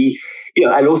just see,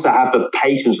 and also have the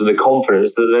patience and the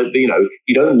confidence that,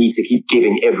 you don't need to keep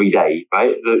giving every day,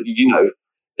 right?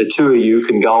 The two of you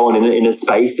can go on in a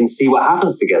space and see what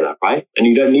happens together, right? And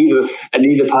you don't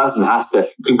neither person has to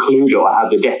conclude or have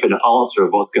the definite answer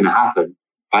of what's going to happen,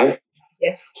 right?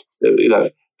 Yes.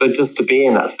 But just to be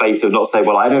in that space of not say,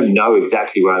 well, I don't know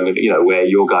exactly where I'm going to, where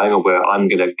you're going or where I'm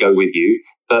going to go with you.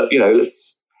 But,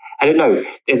 I don't know.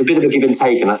 There's a bit of a give and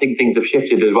take. And I think things have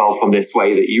shifted as well from this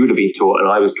way that you would have been taught and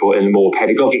I was taught in a more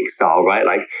pedagogic style, right?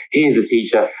 Like, here's the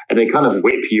teacher and they kind of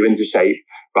whip you into shape,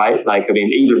 right? Like, I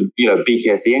mean, even,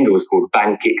 BKS Iyengar was called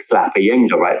Bang Kick Slap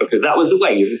Iyengar, right? Because that was the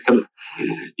way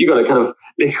you got to kind of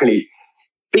literally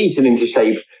beaten into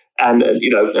shape. And,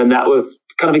 and that was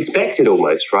kind of expected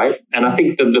almost, right? And I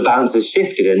think the balance has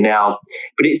shifted and now,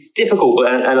 but it's difficult.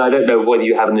 And I don't know whether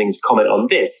you have anything to comment on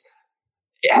this.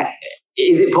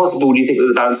 Is it possible, do you think, that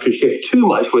the balance could shift too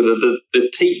much, whether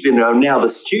now the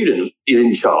student is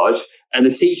in charge and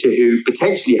the teacher who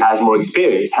potentially has more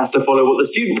experience has to follow what the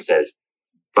student says,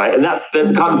 right? And that's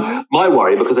kind of my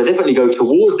worry, because I definitely go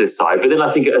towards this side. But then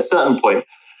I think at a certain point,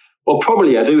 well,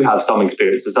 probably I do have some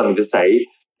experience or something to say,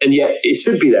 and yet it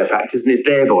should be their practice and it's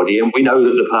their body. And we know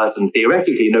that the person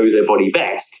theoretically knows their body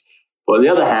best. But on the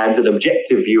other hand, an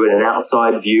objective view and an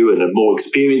outside view and a more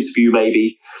experienced view,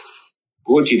 maybe,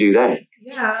 what do you do then?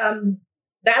 Yeah,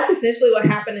 that's essentially what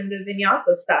happened in the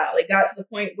Vinyasa style. It got to the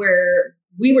point where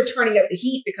we were turning up the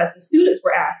heat because the students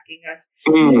were asking us,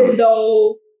 even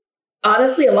though,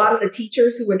 honestly, a lot of the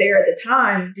teachers who were there at the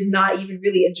time did not even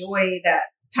really enjoy that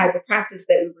type of practice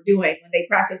that we were doing. When they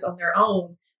practiced on their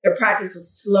own, their practice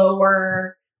was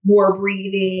slower, more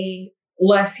breathing,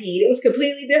 less heat. It was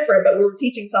completely different, but we were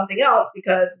teaching something else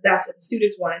because that's what the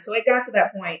students wanted. So it got to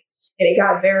that point and it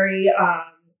got very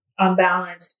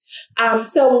unbalanced.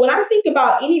 So when I think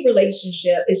about any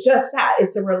relationship, it's just that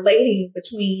it's a relating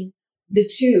between the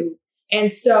two.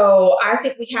 And so I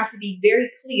think we have to be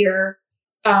very clear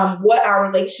what our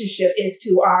relationship is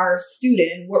to our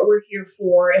student, what we're here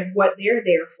for and what they're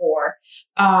there for.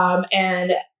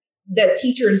 And the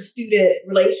teacher and student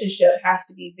relationship has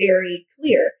to be very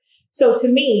clear. So to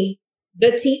me,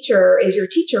 the teacher is your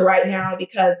teacher right now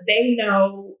because they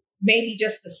know maybe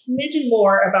just a smidgen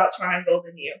more about triangle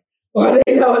than you, or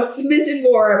they know a smidgen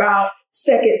more about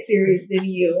second series than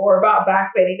you, or about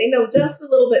back bending. They know just a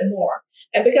little bit more.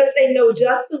 And because they know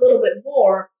just a little bit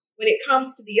more, when it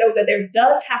comes to the yoga, there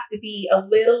does have to be a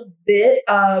little bit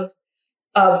of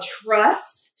of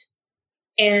trust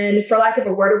and, for lack of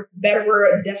a better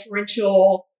word, a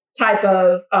deferential type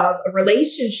of a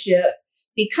relationship.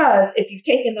 Because if you've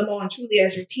taken them on truly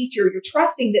as your teacher, you're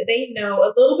trusting that they know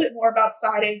a little bit more about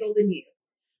side angle than you,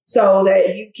 so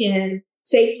that you can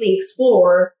safely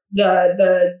explore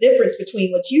the difference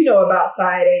between what you know about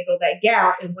side angle, that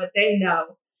gap, and what they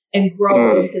know, and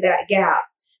grow into that gap.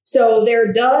 So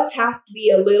there does have to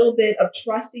be a little bit of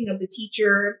trusting of the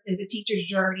teacher and the teacher's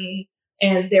journey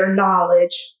and their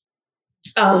knowledge.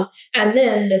 And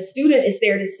then the student is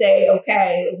there to say,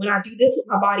 okay, when I do this with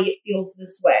my body, it feels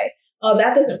this way. Oh,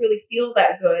 that doesn't really feel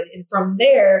that good. And from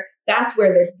there, that's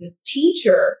where the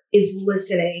teacher is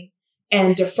listening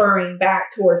and deferring back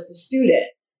towards the student.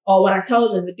 Or when I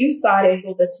tell them to do side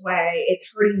angle this way,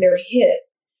 it's hurting their hip,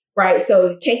 right?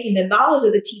 So taking the knowledge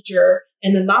of the teacher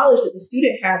and the knowledge that the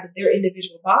student has of their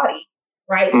individual body,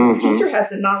 right? The teacher has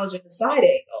the knowledge of the side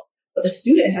angle, but the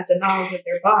student has the knowledge of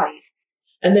their body.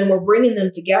 And then we're bringing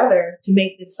them together to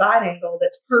make this side angle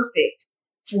that's perfect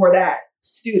for that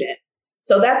student.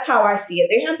 So that's how I see it.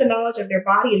 They have the knowledge of their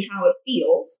body and how it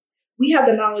feels. We have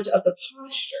the knowledge of the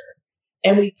posture,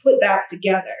 and we put that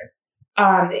together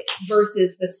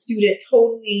versus the student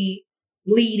totally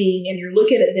leading, and you're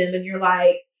looking at them and you're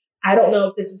like, I don't know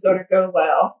if this is going to go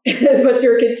well, but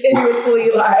you're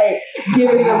continuously like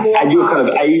giving them more. And you're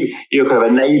kind of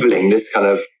enabling this kind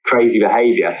of crazy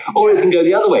behavior, or it can go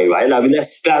the other way, right? I mean,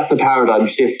 that's the paradigm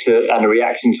shift and a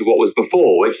reaction to what was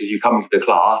before, which is you come into the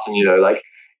class and you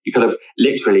kind of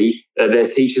literally,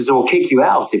 there's teachers who will kick you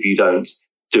out if you don't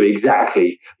do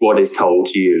exactly what is told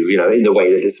to you, in the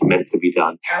way that it's meant to be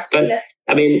done. Absolutely. But,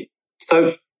 I mean,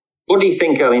 so what do you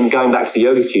think? I mean, going back to the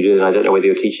yoga studio, and I don't know whether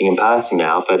you're teaching in person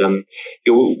now, but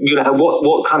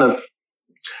what kind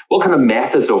of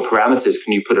methods or parameters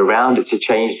can you put around it to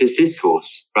change this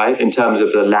discourse, right? In terms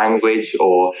of the language,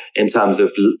 or in terms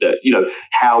of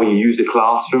how you use a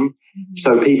classroom,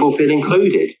 so people feel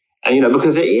included. And,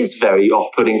 because it is very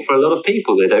off-putting for a lot of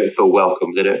people. They don't feel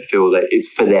welcome. They don't feel that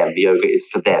it's for them. Yoga is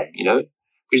for them,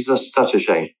 which is such a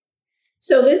shame.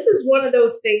 So this is one of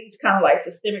those things, kind of like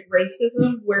systemic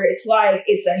racism, where it's like,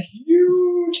 it's a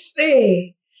huge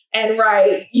thing. And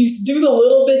right, you do the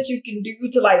little bit you can do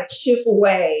to like chip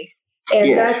away.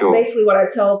 And that's basically what I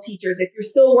tell teachers. If you're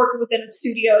still working within a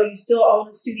studio, you still own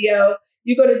a studio,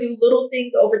 you're going to do little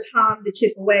things over time to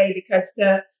chip away, because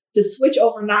to switch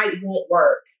overnight won't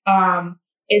work.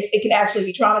 It can actually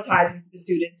be traumatizing to the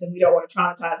students, and we don't want to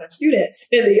traumatize our students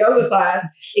in the yoga class.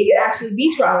 It can actually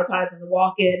be traumatizing to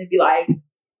walk in and be like,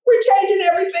 we're changing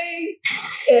everything.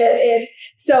 And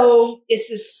so it's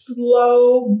this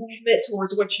slow movement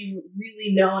towards what you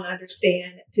really know and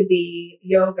understand to be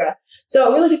yoga. So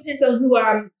it really depends on who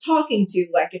I'm talking to.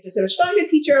 Like if it's an Ashtanga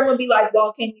teacher, I'm going to be like,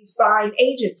 well, can you find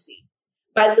agency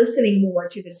by listening more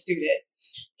to the student?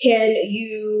 Can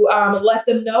you let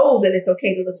them know that it's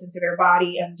okay to listen to their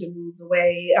body and to move the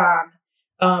way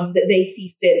that they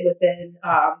see fit within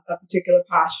a particular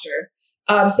posture?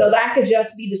 So that could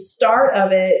just be the start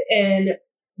of it. And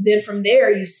then from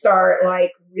there, you start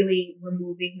like really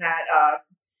removing that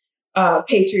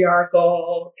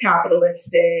patriarchal,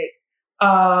 capitalistic,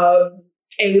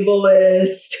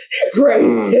 ableist,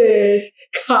 racist,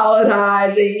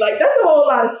 colonizing. Like that's a whole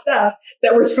lot of stuff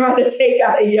that we're trying to take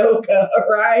out of yoga,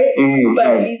 right?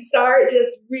 But you start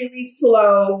just really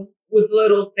slow with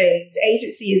little things.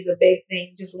 Agency is the big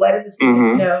thing. Just letting the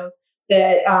students know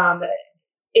that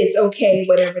it's okay,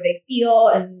 whatever they feel,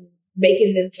 and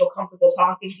making them feel comfortable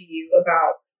talking to you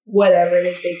about whatever it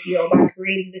is they feel by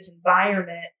creating this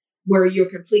environment where you're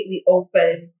completely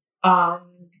open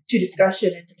to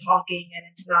discussion and to talking, and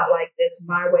it's not like this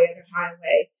my way or the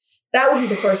highway. That would be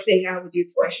the first thing I would do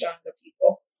for Ashtanga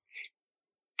people.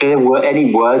 Are there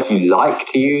any words you like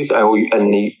to use, and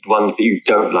the ones that you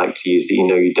don't like to use that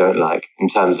you don't like in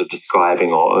terms of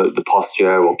describing or the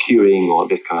posture or cueing or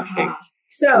this kind of thing?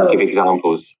 So give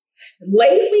examples.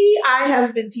 Lately, I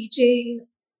have been teaching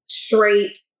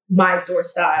straight Mysore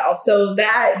style. So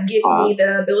that gives me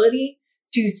the ability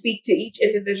to speak to each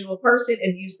individual person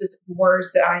and use the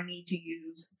words that I need to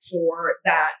use for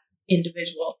that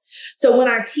individual. So when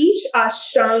I teach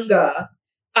Ashtanga,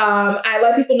 I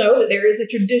let people know that there is a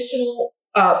traditional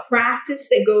practice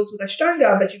that goes with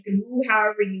Ashtanga, but you can move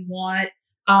however you want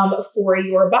for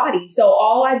your body. So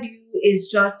all I do is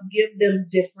just give them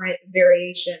different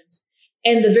variations.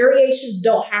 And the variations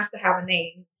don't have to have a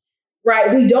name,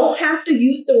 right? We don't have to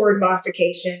use the word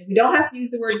modification. We don't have to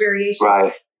use the word variation.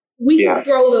 Right. We can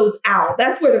throw those out.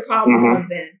 That's where the problem comes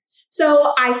in.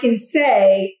 So I can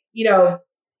say,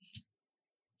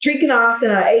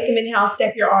 Trikonasana, Ekam inhale,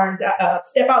 step your arms up,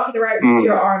 step out to the right, reach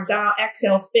your arms out,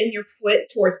 exhale, spin your foot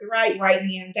towards the right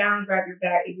hand down, grab your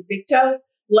big toe,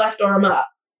 left arm up.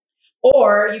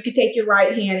 Or you could take your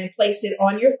right hand and place it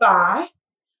on your thigh,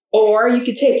 or you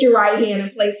could take your right hand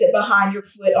and place it behind your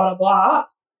foot on a block.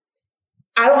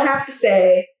 I don't have to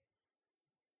say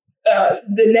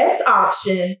the next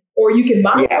option, or you can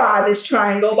modify this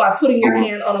triangle by putting your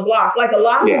hand on a block. Like a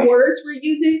lot of the words we're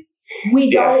using,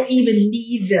 we don't even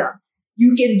need them.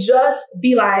 You can just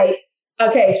be like,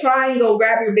 okay, triangle,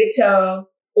 grab your big toe,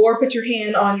 or put your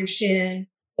hand on your shin,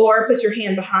 or put your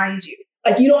hand behind you.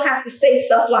 Like you don't have to say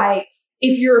stuff like,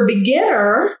 if you're a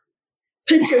beginner,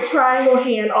 put your triangle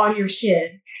hand on your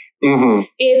shin. Mm-hmm.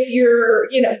 If you're,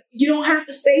 you don't have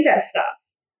to say that stuff.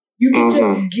 You can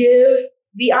just give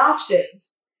the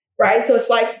options, right? So it's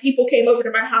like people came over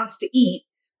to my house to eat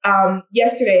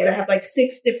yesterday, and I have like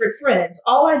 6 different friends.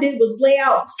 All I did was lay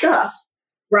out stuff,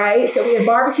 right? So we had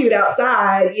barbecued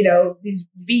outside, these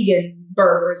vegan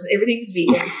burgers, everything was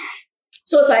vegan.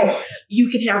 So it's like, you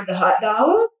can have the hot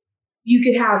dog, you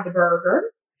could have the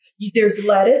burger, there's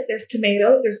lettuce, there's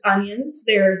tomatoes, there's onions,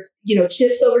 there's,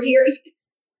 chips over here.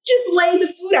 Just lay the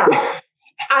food out.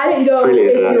 I didn't go, if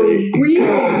you're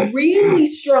really, really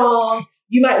strong,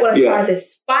 you might want to try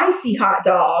this spicy hot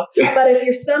dog. But if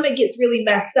your stomach gets really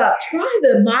messed up, try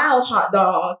the mild hot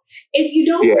dog. If you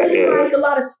don't really like a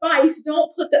lot of spice,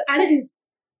 don't put that's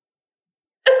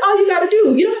all you got to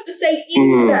do. You don't have to say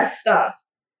any of that stuff.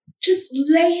 Just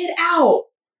lay it out.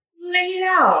 Lay it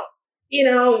out.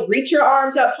 Reach your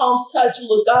arms up, palms touch,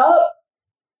 look up,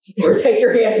 or take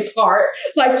your hands apart.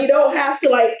 Like, you don't have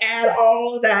to add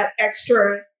all of that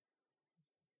extra,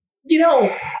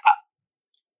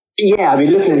 Yeah, I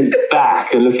mean, looking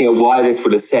back and looking at why this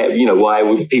would have said, why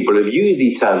would people have used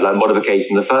these terms like modification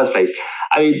in the first place?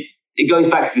 I mean, it goes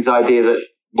back to this idea that,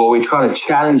 we're trying to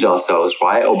challenge ourselves,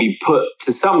 right? Or be put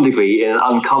to some degree in an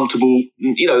uncomfortable,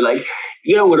 you don't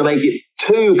want to make it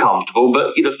too comfortable,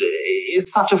 but,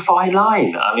 it's such a fine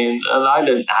line. I mean, and I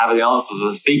don't have the answers.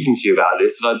 I'm speaking to you about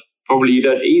this, and you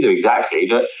don't either exactly,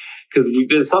 but because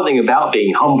there's something about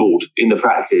being humbled in the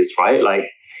practice, right?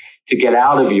 Like to get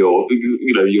out of your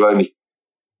own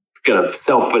kind of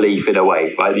self-belief in a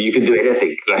way, right? You can do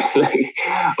anything. Right?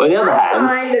 On the other hand, I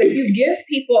find that if you give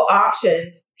people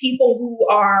options, people who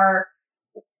are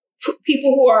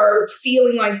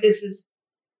feeling like this is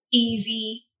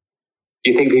easy,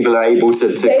 you think people are able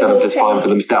to kind of just find for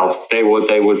themselves? They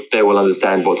will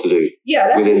understand what to do. Yeah,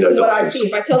 that's usually what I see.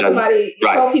 If I tell somebody,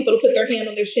 tell people to put their hand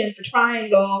on their shin for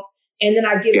triangle, and then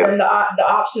I give them the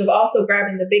option of also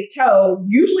grabbing the big toe.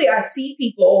 Usually, I see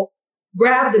people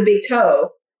grab the big toe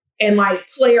and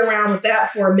play around with that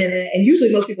for a minute. And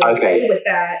usually most people stay with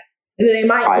that, and then they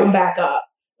might come back up.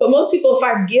 But most people, if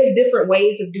I give different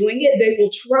ways of doing it, they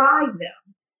will try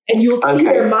them. And you'll see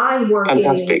their mind working.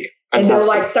 Fantastic. And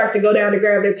they'll start to go down to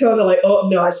grab their toe. And they're like, oh,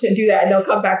 no, I shouldn't do that. And they'll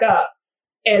come back up.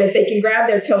 And if they can grab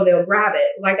their toe, they'll grab it.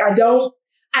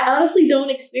 I honestly don't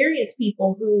experience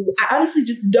people who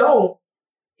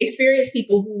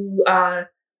are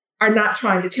not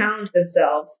trying to challenge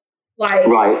themselves.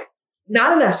 Not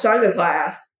in a Ashtanga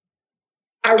class.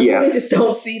 I really just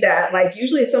don't see that.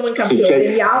 Usually if someone comes to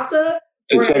a vinyasa.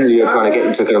 So generally you're trying to get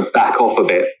them to kind of back off a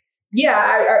bit.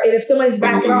 Yeah, and if somebody's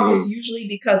backing off, it's usually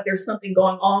because there's something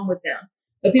going on with them.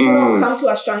 But people don't come to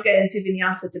Ashtanga and to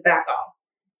vinyasa to back off.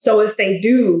 So if they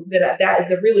do, then that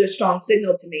is a really strong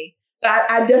signal to me. But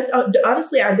I just,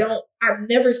 honestly, I've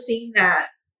never seen that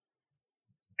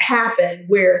happen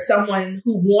where someone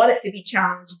who wanted to be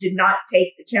challenged did not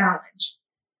take the challenge.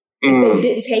 If they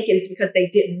didn't take it, it's because they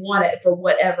didn't want it for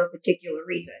whatever particular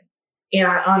reason. And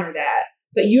I honor that.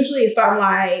 But usually if I'm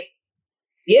like,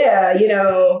 that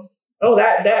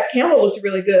camel looks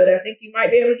really good, I think you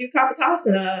might be able to do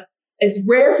Kapotasana. It's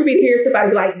rare for me to hear somebody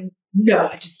be like, no,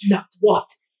 I just do not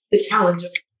want the challenge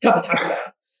of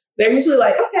Kapotasana. They're usually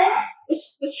like, okay,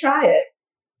 let's try it.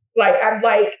 And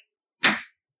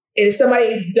if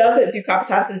somebody doesn't do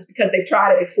Kapotasana, it's because they've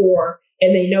tried it before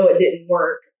and they know it didn't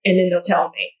work, and then they'll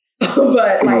tell me.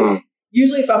 But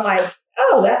usually if I'm like,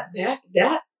 oh, that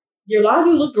your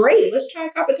Lagu look great, let's try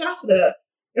Kapotasana.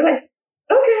 They're like,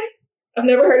 okay. I've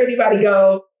never heard anybody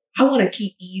go, I want to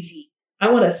keep easy. I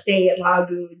want to stay at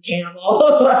Lagu and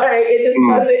Camel. It just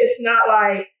doesn't, it's not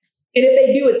and if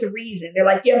they do, it's a reason. They're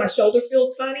like, yeah, my shoulder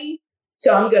feels funny,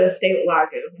 so I'm going to stay with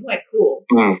Lagu. I'm like, cool.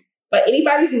 But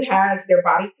anybody who has their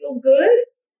body feels good,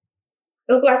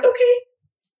 they'll be like, okay.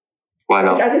 Why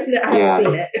not? I haven't seen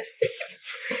it.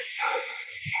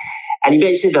 And you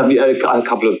mentioned a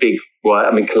couple of big,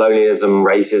 colonialism,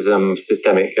 racism,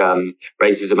 systemic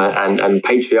racism, and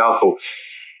patriarchal.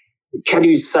 can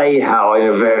you say how, in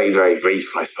a very, very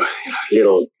brief, I suppose,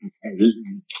 little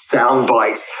sound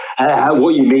bite,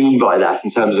 what you mean by that in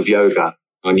terms of yoga?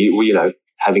 When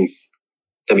having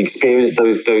experienced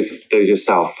those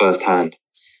yourself firsthand.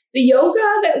 The yoga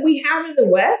that we have in the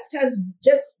West has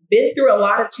just been through a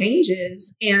lot of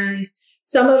changes, and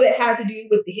some of it had to do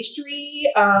with the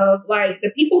history of like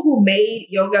the people who made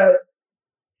yoga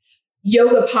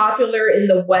popular in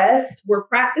the West were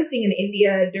practicing in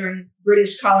India during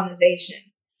British colonization.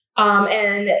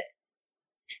 And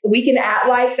we can act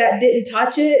like that didn't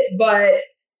touch it, but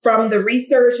from the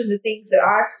research and the things that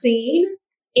I've seen,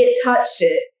 it touched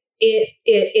it.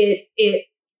 It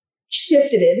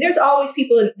shifted it. And there's always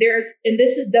people and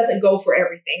this doesn't go for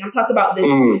everything. I'm talking about this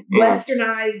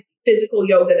westernized physical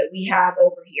yoga that we have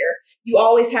over here. You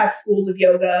always have schools of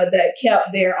yoga that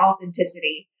kept their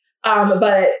authenticity.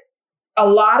 But a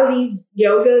lot of these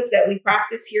yogas that we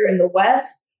practice here in the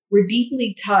West were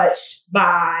deeply touched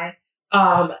by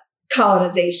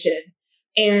colonization.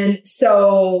 And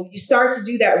so you start to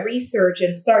do that research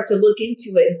and start to look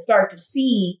into it and start to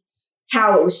see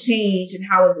how it was changed and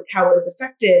how it was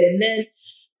affected. And then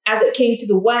as it came to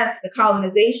the West, the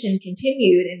colonization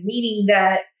continued, and meaning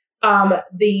that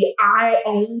I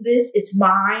own this, it's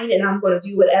mine, and I'm going to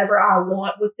do whatever I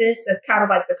want with this. That's kind of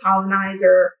like the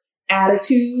colonizer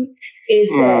attitude, is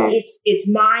that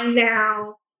it's mine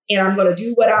now, and I'm going to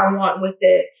do what I want with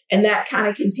it. And that kind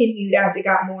of continued as it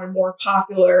got more and more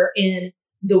popular in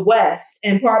the West.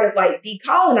 And part of like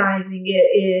decolonizing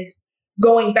it is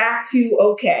going back to,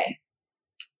 okay,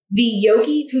 the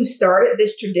yogis who started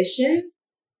this tradition,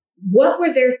 what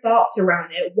were their thoughts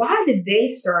around it? Why did they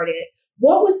start it?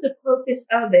 What was the purpose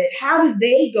of it? How did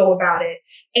they go about it?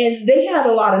 And they had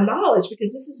a lot of knowledge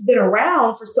because this has been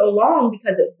around for so long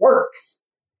because it works.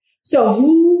 So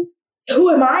who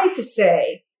am I to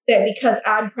say that because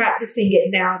I'm practicing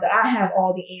it now that I have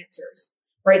all the answers,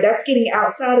 right? That's getting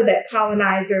outside of that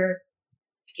colonizer.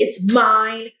 It's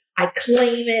mine. I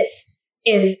claim it,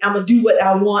 and I'm going to do what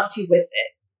I want to with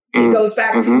it. It goes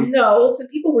back to, no, some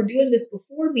people were doing this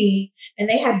before me and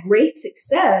they had great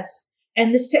success.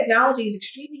 And this technology is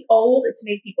extremely old. It's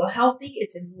made people healthy.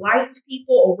 It's enlightened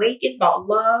people, awakened about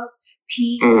love,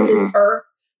 peace to this earth.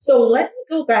 So let me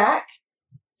go back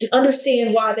and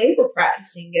understand why they were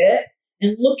practicing it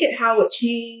and look at how it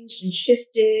changed and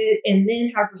shifted, and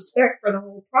then have respect for the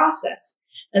whole process.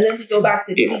 And then we go back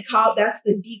to that's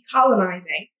the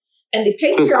decolonizing. And the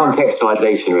patriarchal. So it's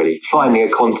contextualization, really. Finding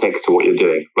a context to what you're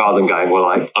doing rather than going, well,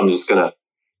 I'm just going to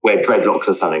wear dreadlocks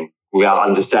or something, without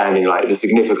understanding like the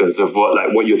significance of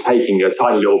what you're taking a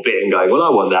tiny little bit and going, well, I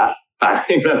want that.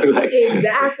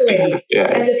 Exactly.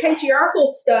 Yeah. And the patriarchal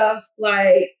stuff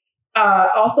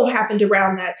also happened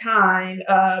around that time.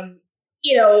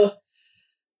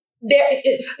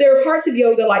 There are parts of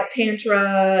yoga like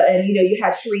Tantra, and you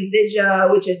had Sri Vidya,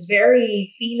 which is very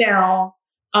female,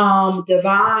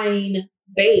 divine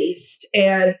based,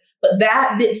 but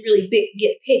that didn't really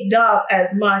get picked up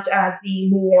as much as the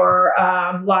more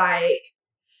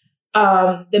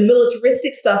the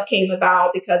militaristic stuff came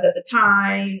about, because at the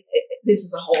time,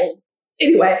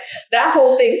 that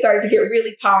whole thing started to get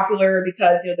really popular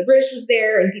because the British was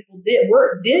there and people did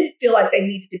feel like they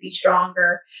needed to be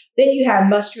stronger. Then you have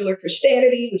muscular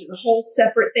Christianity, which is a whole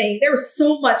separate thing. There was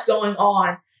so much going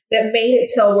on that made it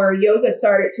till where yoga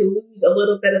started to lose a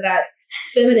little bit of that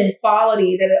feminine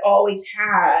quality that it always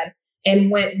had, and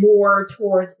went more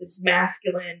towards this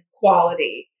masculine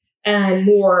quality and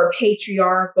more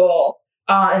patriarchal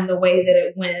in the way that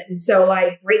it went. And so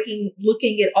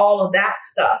looking at all of that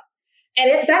stuff. And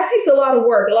that takes a lot of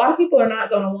work. A lot of people are not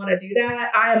going to want to do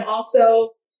that. I am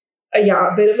also a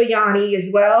bit of a Yanni as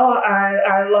well.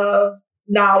 I love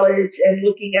knowledge and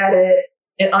looking at it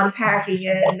and unpacking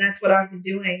it. And that's what I've been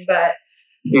doing. But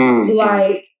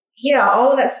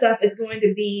all of that stuff is going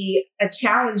to be a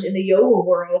challenge in the yoga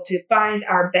world to find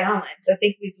our balance. I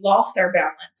think we've lost our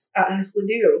balance. I honestly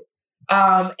do.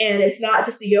 And it's not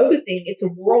just a yoga thing. It's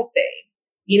a world thing.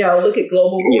 Look at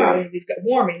global warming. Yeah.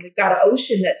 We've got an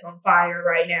ocean that's on fire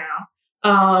right now.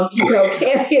 Half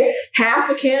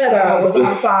of Canada was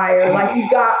on fire. You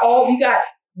got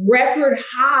record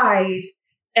highs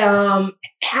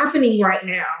happening right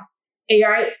now. And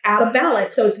you're out of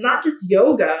balance. So it's not just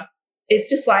yoga. It's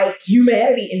just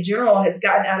humanity in general has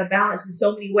gotten out of balance in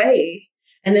so many ways.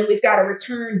 And then we've got to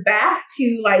return back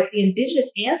to the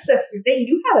indigenous ancestors. They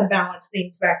knew how to balance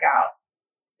things back out.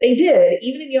 They did.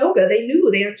 Even in yoga, they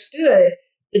understood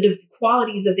the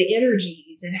qualities of the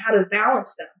energies and how to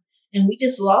balance them. And we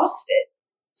just lost it.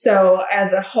 So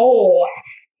as a whole,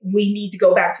 we need to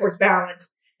go back towards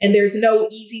balance. And there's no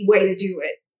easy way to do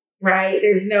it, right?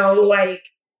 There's no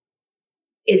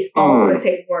It's all going to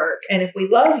take work. And if we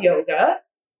love yoga,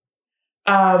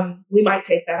 we might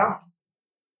take that on.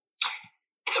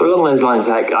 So along those lines,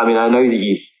 like, I mean, I know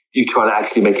that you try to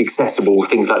actually make accessible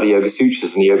things like the Yoga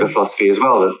Sutras and the yoga philosophy as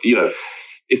well. That, you know,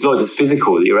 it's not just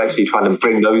physical, that you're actually trying to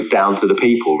bring those down to the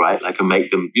people, right? Like, and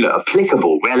make them, you know,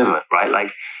 applicable, relevant, right?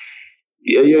 Like,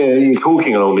 you're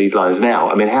talking along these lines now.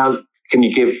 I mean, how can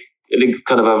you give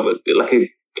kind of a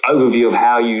overview of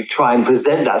how you try and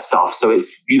present that stuff so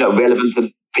it's, you know, relevant to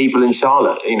people in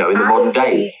Charlotte, you know, in the modern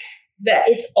day? That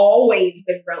it's always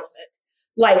been relevant.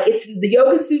 Like, it's the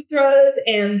Yoga Sutras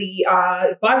and the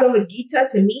Bhagavad Gita,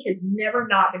 to me, has never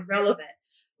not been relevant.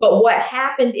 But what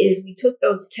happened is we took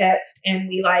those texts and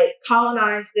we like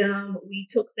colonized them. We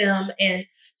took them and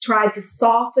tried to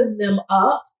soften them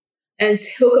up and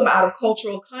took them out of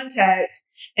cultural context.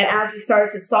 And as we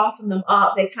started to soften them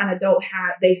up, they kind of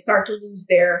they start to lose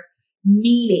their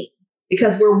meaning,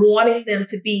 because we're wanting them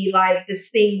to be like this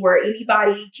thing where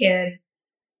anybody can,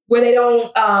 where they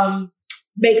don't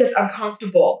make us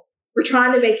uncomfortable. We're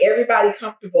trying to make everybody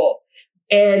comfortable.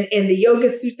 And in the Yoga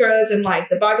Sutras and like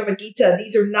the Bhagavad Gita,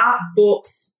 these are not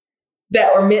books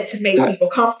that are meant to make people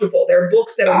comfortable. They're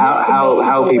books that are meant to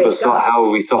make people how are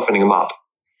we softening them up?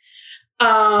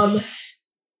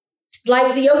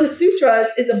 Like the Yoga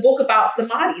Sutras is a book about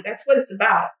samadhi. That's what it's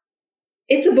about.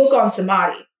 It's a book on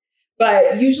samadhi.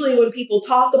 But usually when people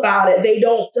talk about it, they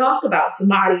don't talk about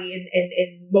samadhi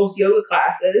in most yoga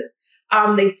classes.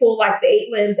 They pull like the 8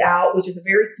 limbs out, which is a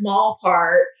very small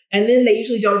part. And then they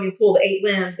usually don't even pull the 8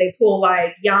 limbs. They pull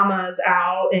like yamas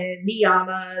out and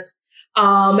niyamas.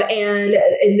 And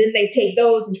then they take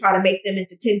those and try to make them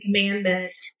into 10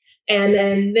 commandments. And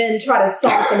then try to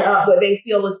soften up what they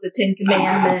feel is the 10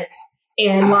 commandments.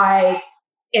 And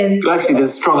actually, there's a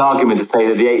strong argument to say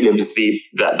that the 8 limbs,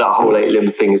 that whole 8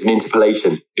 limbs thing is an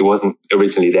interpolation. It wasn't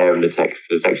originally there in the text.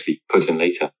 It was actually put in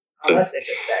later. So, that's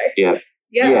interesting.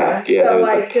 Yeah. So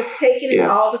like just taking in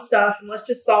all the stuff and let's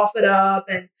just soften it up.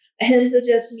 And ahimsa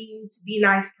just means be a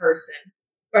nice person,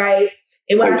 right?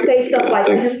 And when I say stuff like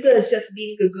ahimsa is just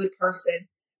being a good person,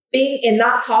 and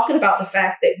not talking about the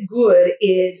fact that good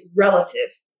is relative,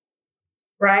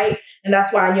 right? And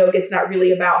that's why in yoga, it's not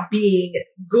really about being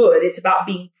good. It's about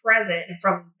being present. And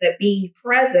from that being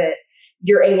present,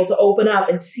 you're able to open up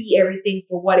and see everything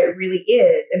for what it really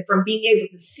is. And from being able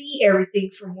to see everything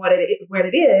from what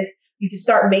it is, you can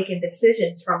start making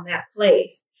decisions from that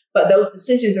place. But those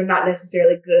decisions are not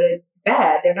necessarily good,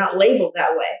 bad. They're not labeled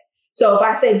that way. So if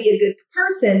I say be a good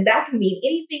person, that can mean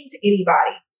anything to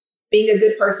anybody. Being a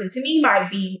good person to me might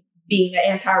be being an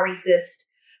anti-racist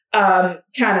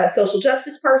kind of social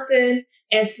justice person.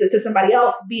 And to somebody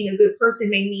else, being a good person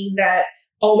may mean that,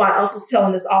 oh, my uncle's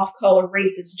telling this off-color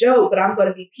racist joke, but I'm going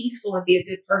to be peaceful and be a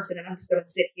good person. And I'm just going to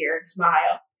sit here and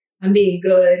smile. I'm being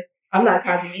good. I'm not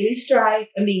causing any strife.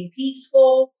 I'm being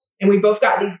peaceful. And we both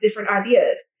got these different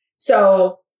ideas.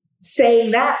 So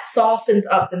saying that softens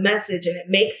up the message and it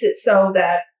makes it so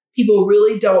that people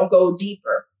really don't go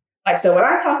deeper. Like, so when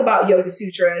I talk about Yoga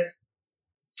Sutras,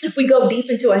 if we go deep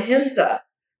into ahimsa,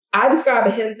 I describe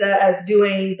ahimsa as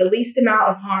doing the least amount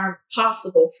of harm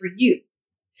possible for you.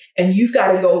 And you've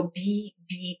got to go deep,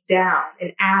 deep down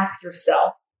and ask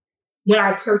yourself, when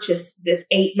I purchased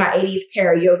my 80th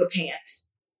pair of yoga pants,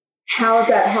 how is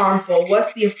that harmful?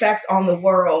 What's the effect on the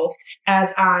world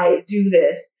as I do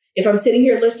this? If I'm sitting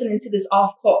here listening to this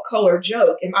off-color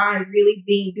joke, am I really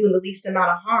doing the least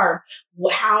amount of harm?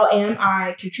 How am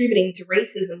I contributing to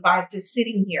racism by just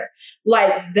sitting here?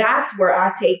 Like, that's where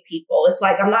I take people. It's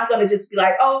like, I'm not going to just be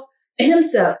like, oh,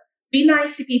 ahimsa, be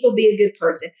nice to people, be a good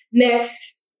person.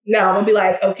 Next, no, I'm going to be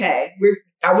like, okay,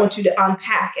 I want you to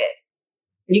unpack it.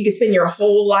 You can spend your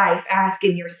whole life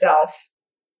asking yourself,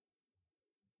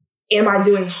 am I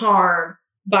doing harm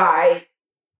by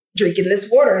drinking this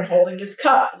water and holding this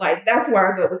cup? Like, that's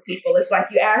where I go with people. It's like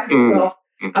you ask yourself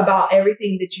about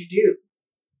everything that you do.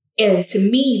 And to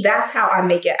me, that's how I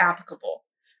make it applicable.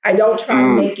 I don't try to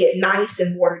make it nice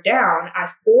and watered down.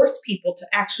 I force people to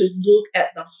actually look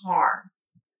at the harm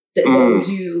that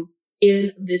they do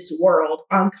in this world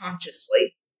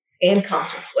unconsciously and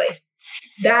consciously.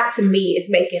 That to me is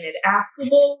making it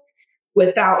applicable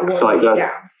without watering it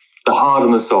down. The hard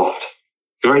and the soft.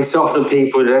 You're very soft on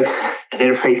people, and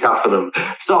then very tough on them.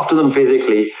 Soft on them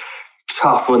physically,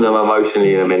 tough on them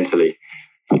emotionally and mentally.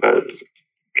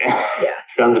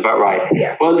 Sounds about right.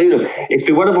 Yeah. Well, it's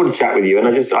been wonderful to chat with you, and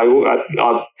I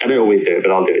don't always do it,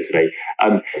 but I'll do it today.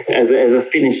 As a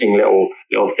finishing little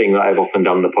thing that I've often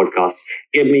done on the podcast,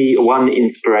 give me one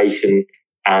inspiration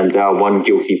and one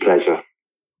guilty pleasure.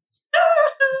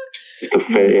 Just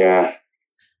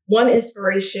one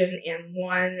inspiration and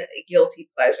one guilty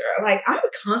pleasure. Like, I'm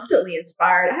constantly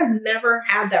inspired. I have never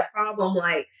had that problem.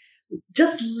 Like,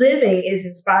 just living is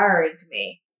inspiring to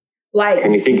me. Like,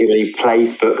 can you think of any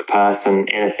place, book, person,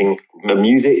 anything,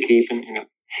 music even?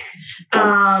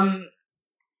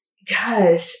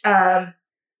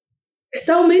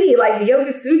 So many, like the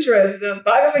Yoga Sutras, the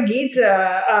Bhagavad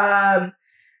Gita,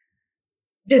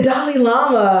 the Dalai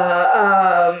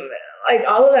Lama, like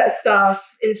all of that stuff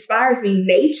inspires me.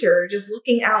 Nature, just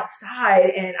looking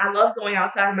outside, and I love going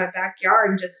outside in my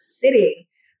backyard and just sitting.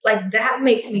 Like, that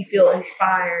makes me feel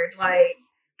inspired. Like,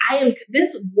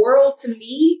 this world to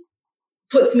me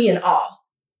puts me in awe.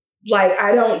 Like,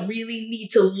 I don't really need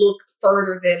to look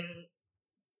further than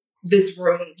this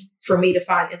room for me to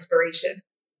find inspiration,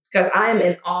 because I am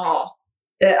in awe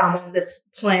that I'm on this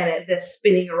planet that's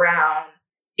spinning around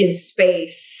in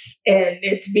space and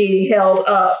it's being held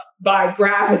up by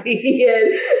gravity,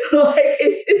 and like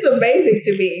it's amazing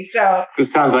to me. So it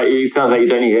sounds like you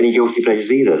don't need any guilty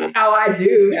pleasures either. Then I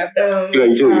do have those.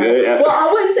 You do, yeah. Well,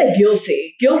 I wouldn't say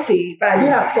guilty, but I do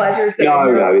have pleasures that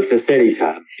no, it's a silly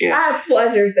term. Yeah. I have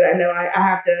pleasures that I know I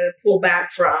have to pull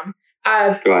back from.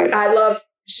 I love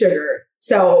sugar,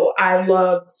 so I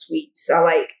love sweets. I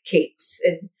like cakes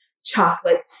and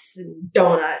chocolates and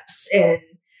donuts and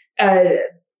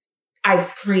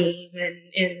ice cream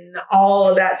and all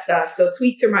of that stuff. So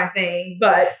sweets are my thing,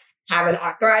 but having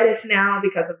arthritis now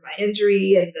because of my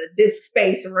injury and the disc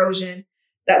space erosion,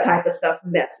 that type of stuff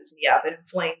messes me up and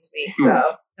inflames me.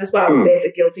 So that's why I would say it's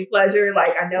a guilty pleasure.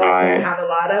 Like, I know I can't have a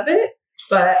lot of it,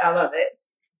 but I love it.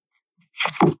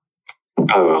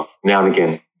 Oh, well, now and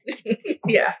again.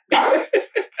 Yeah.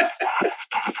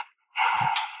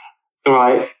 All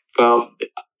right. Well,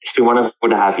 it's been wonderful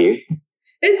to have you.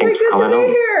 It's been good to be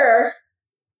here.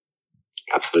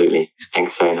 Absolutely.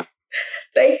 Thanks, Shana.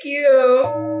 Thank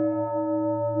you.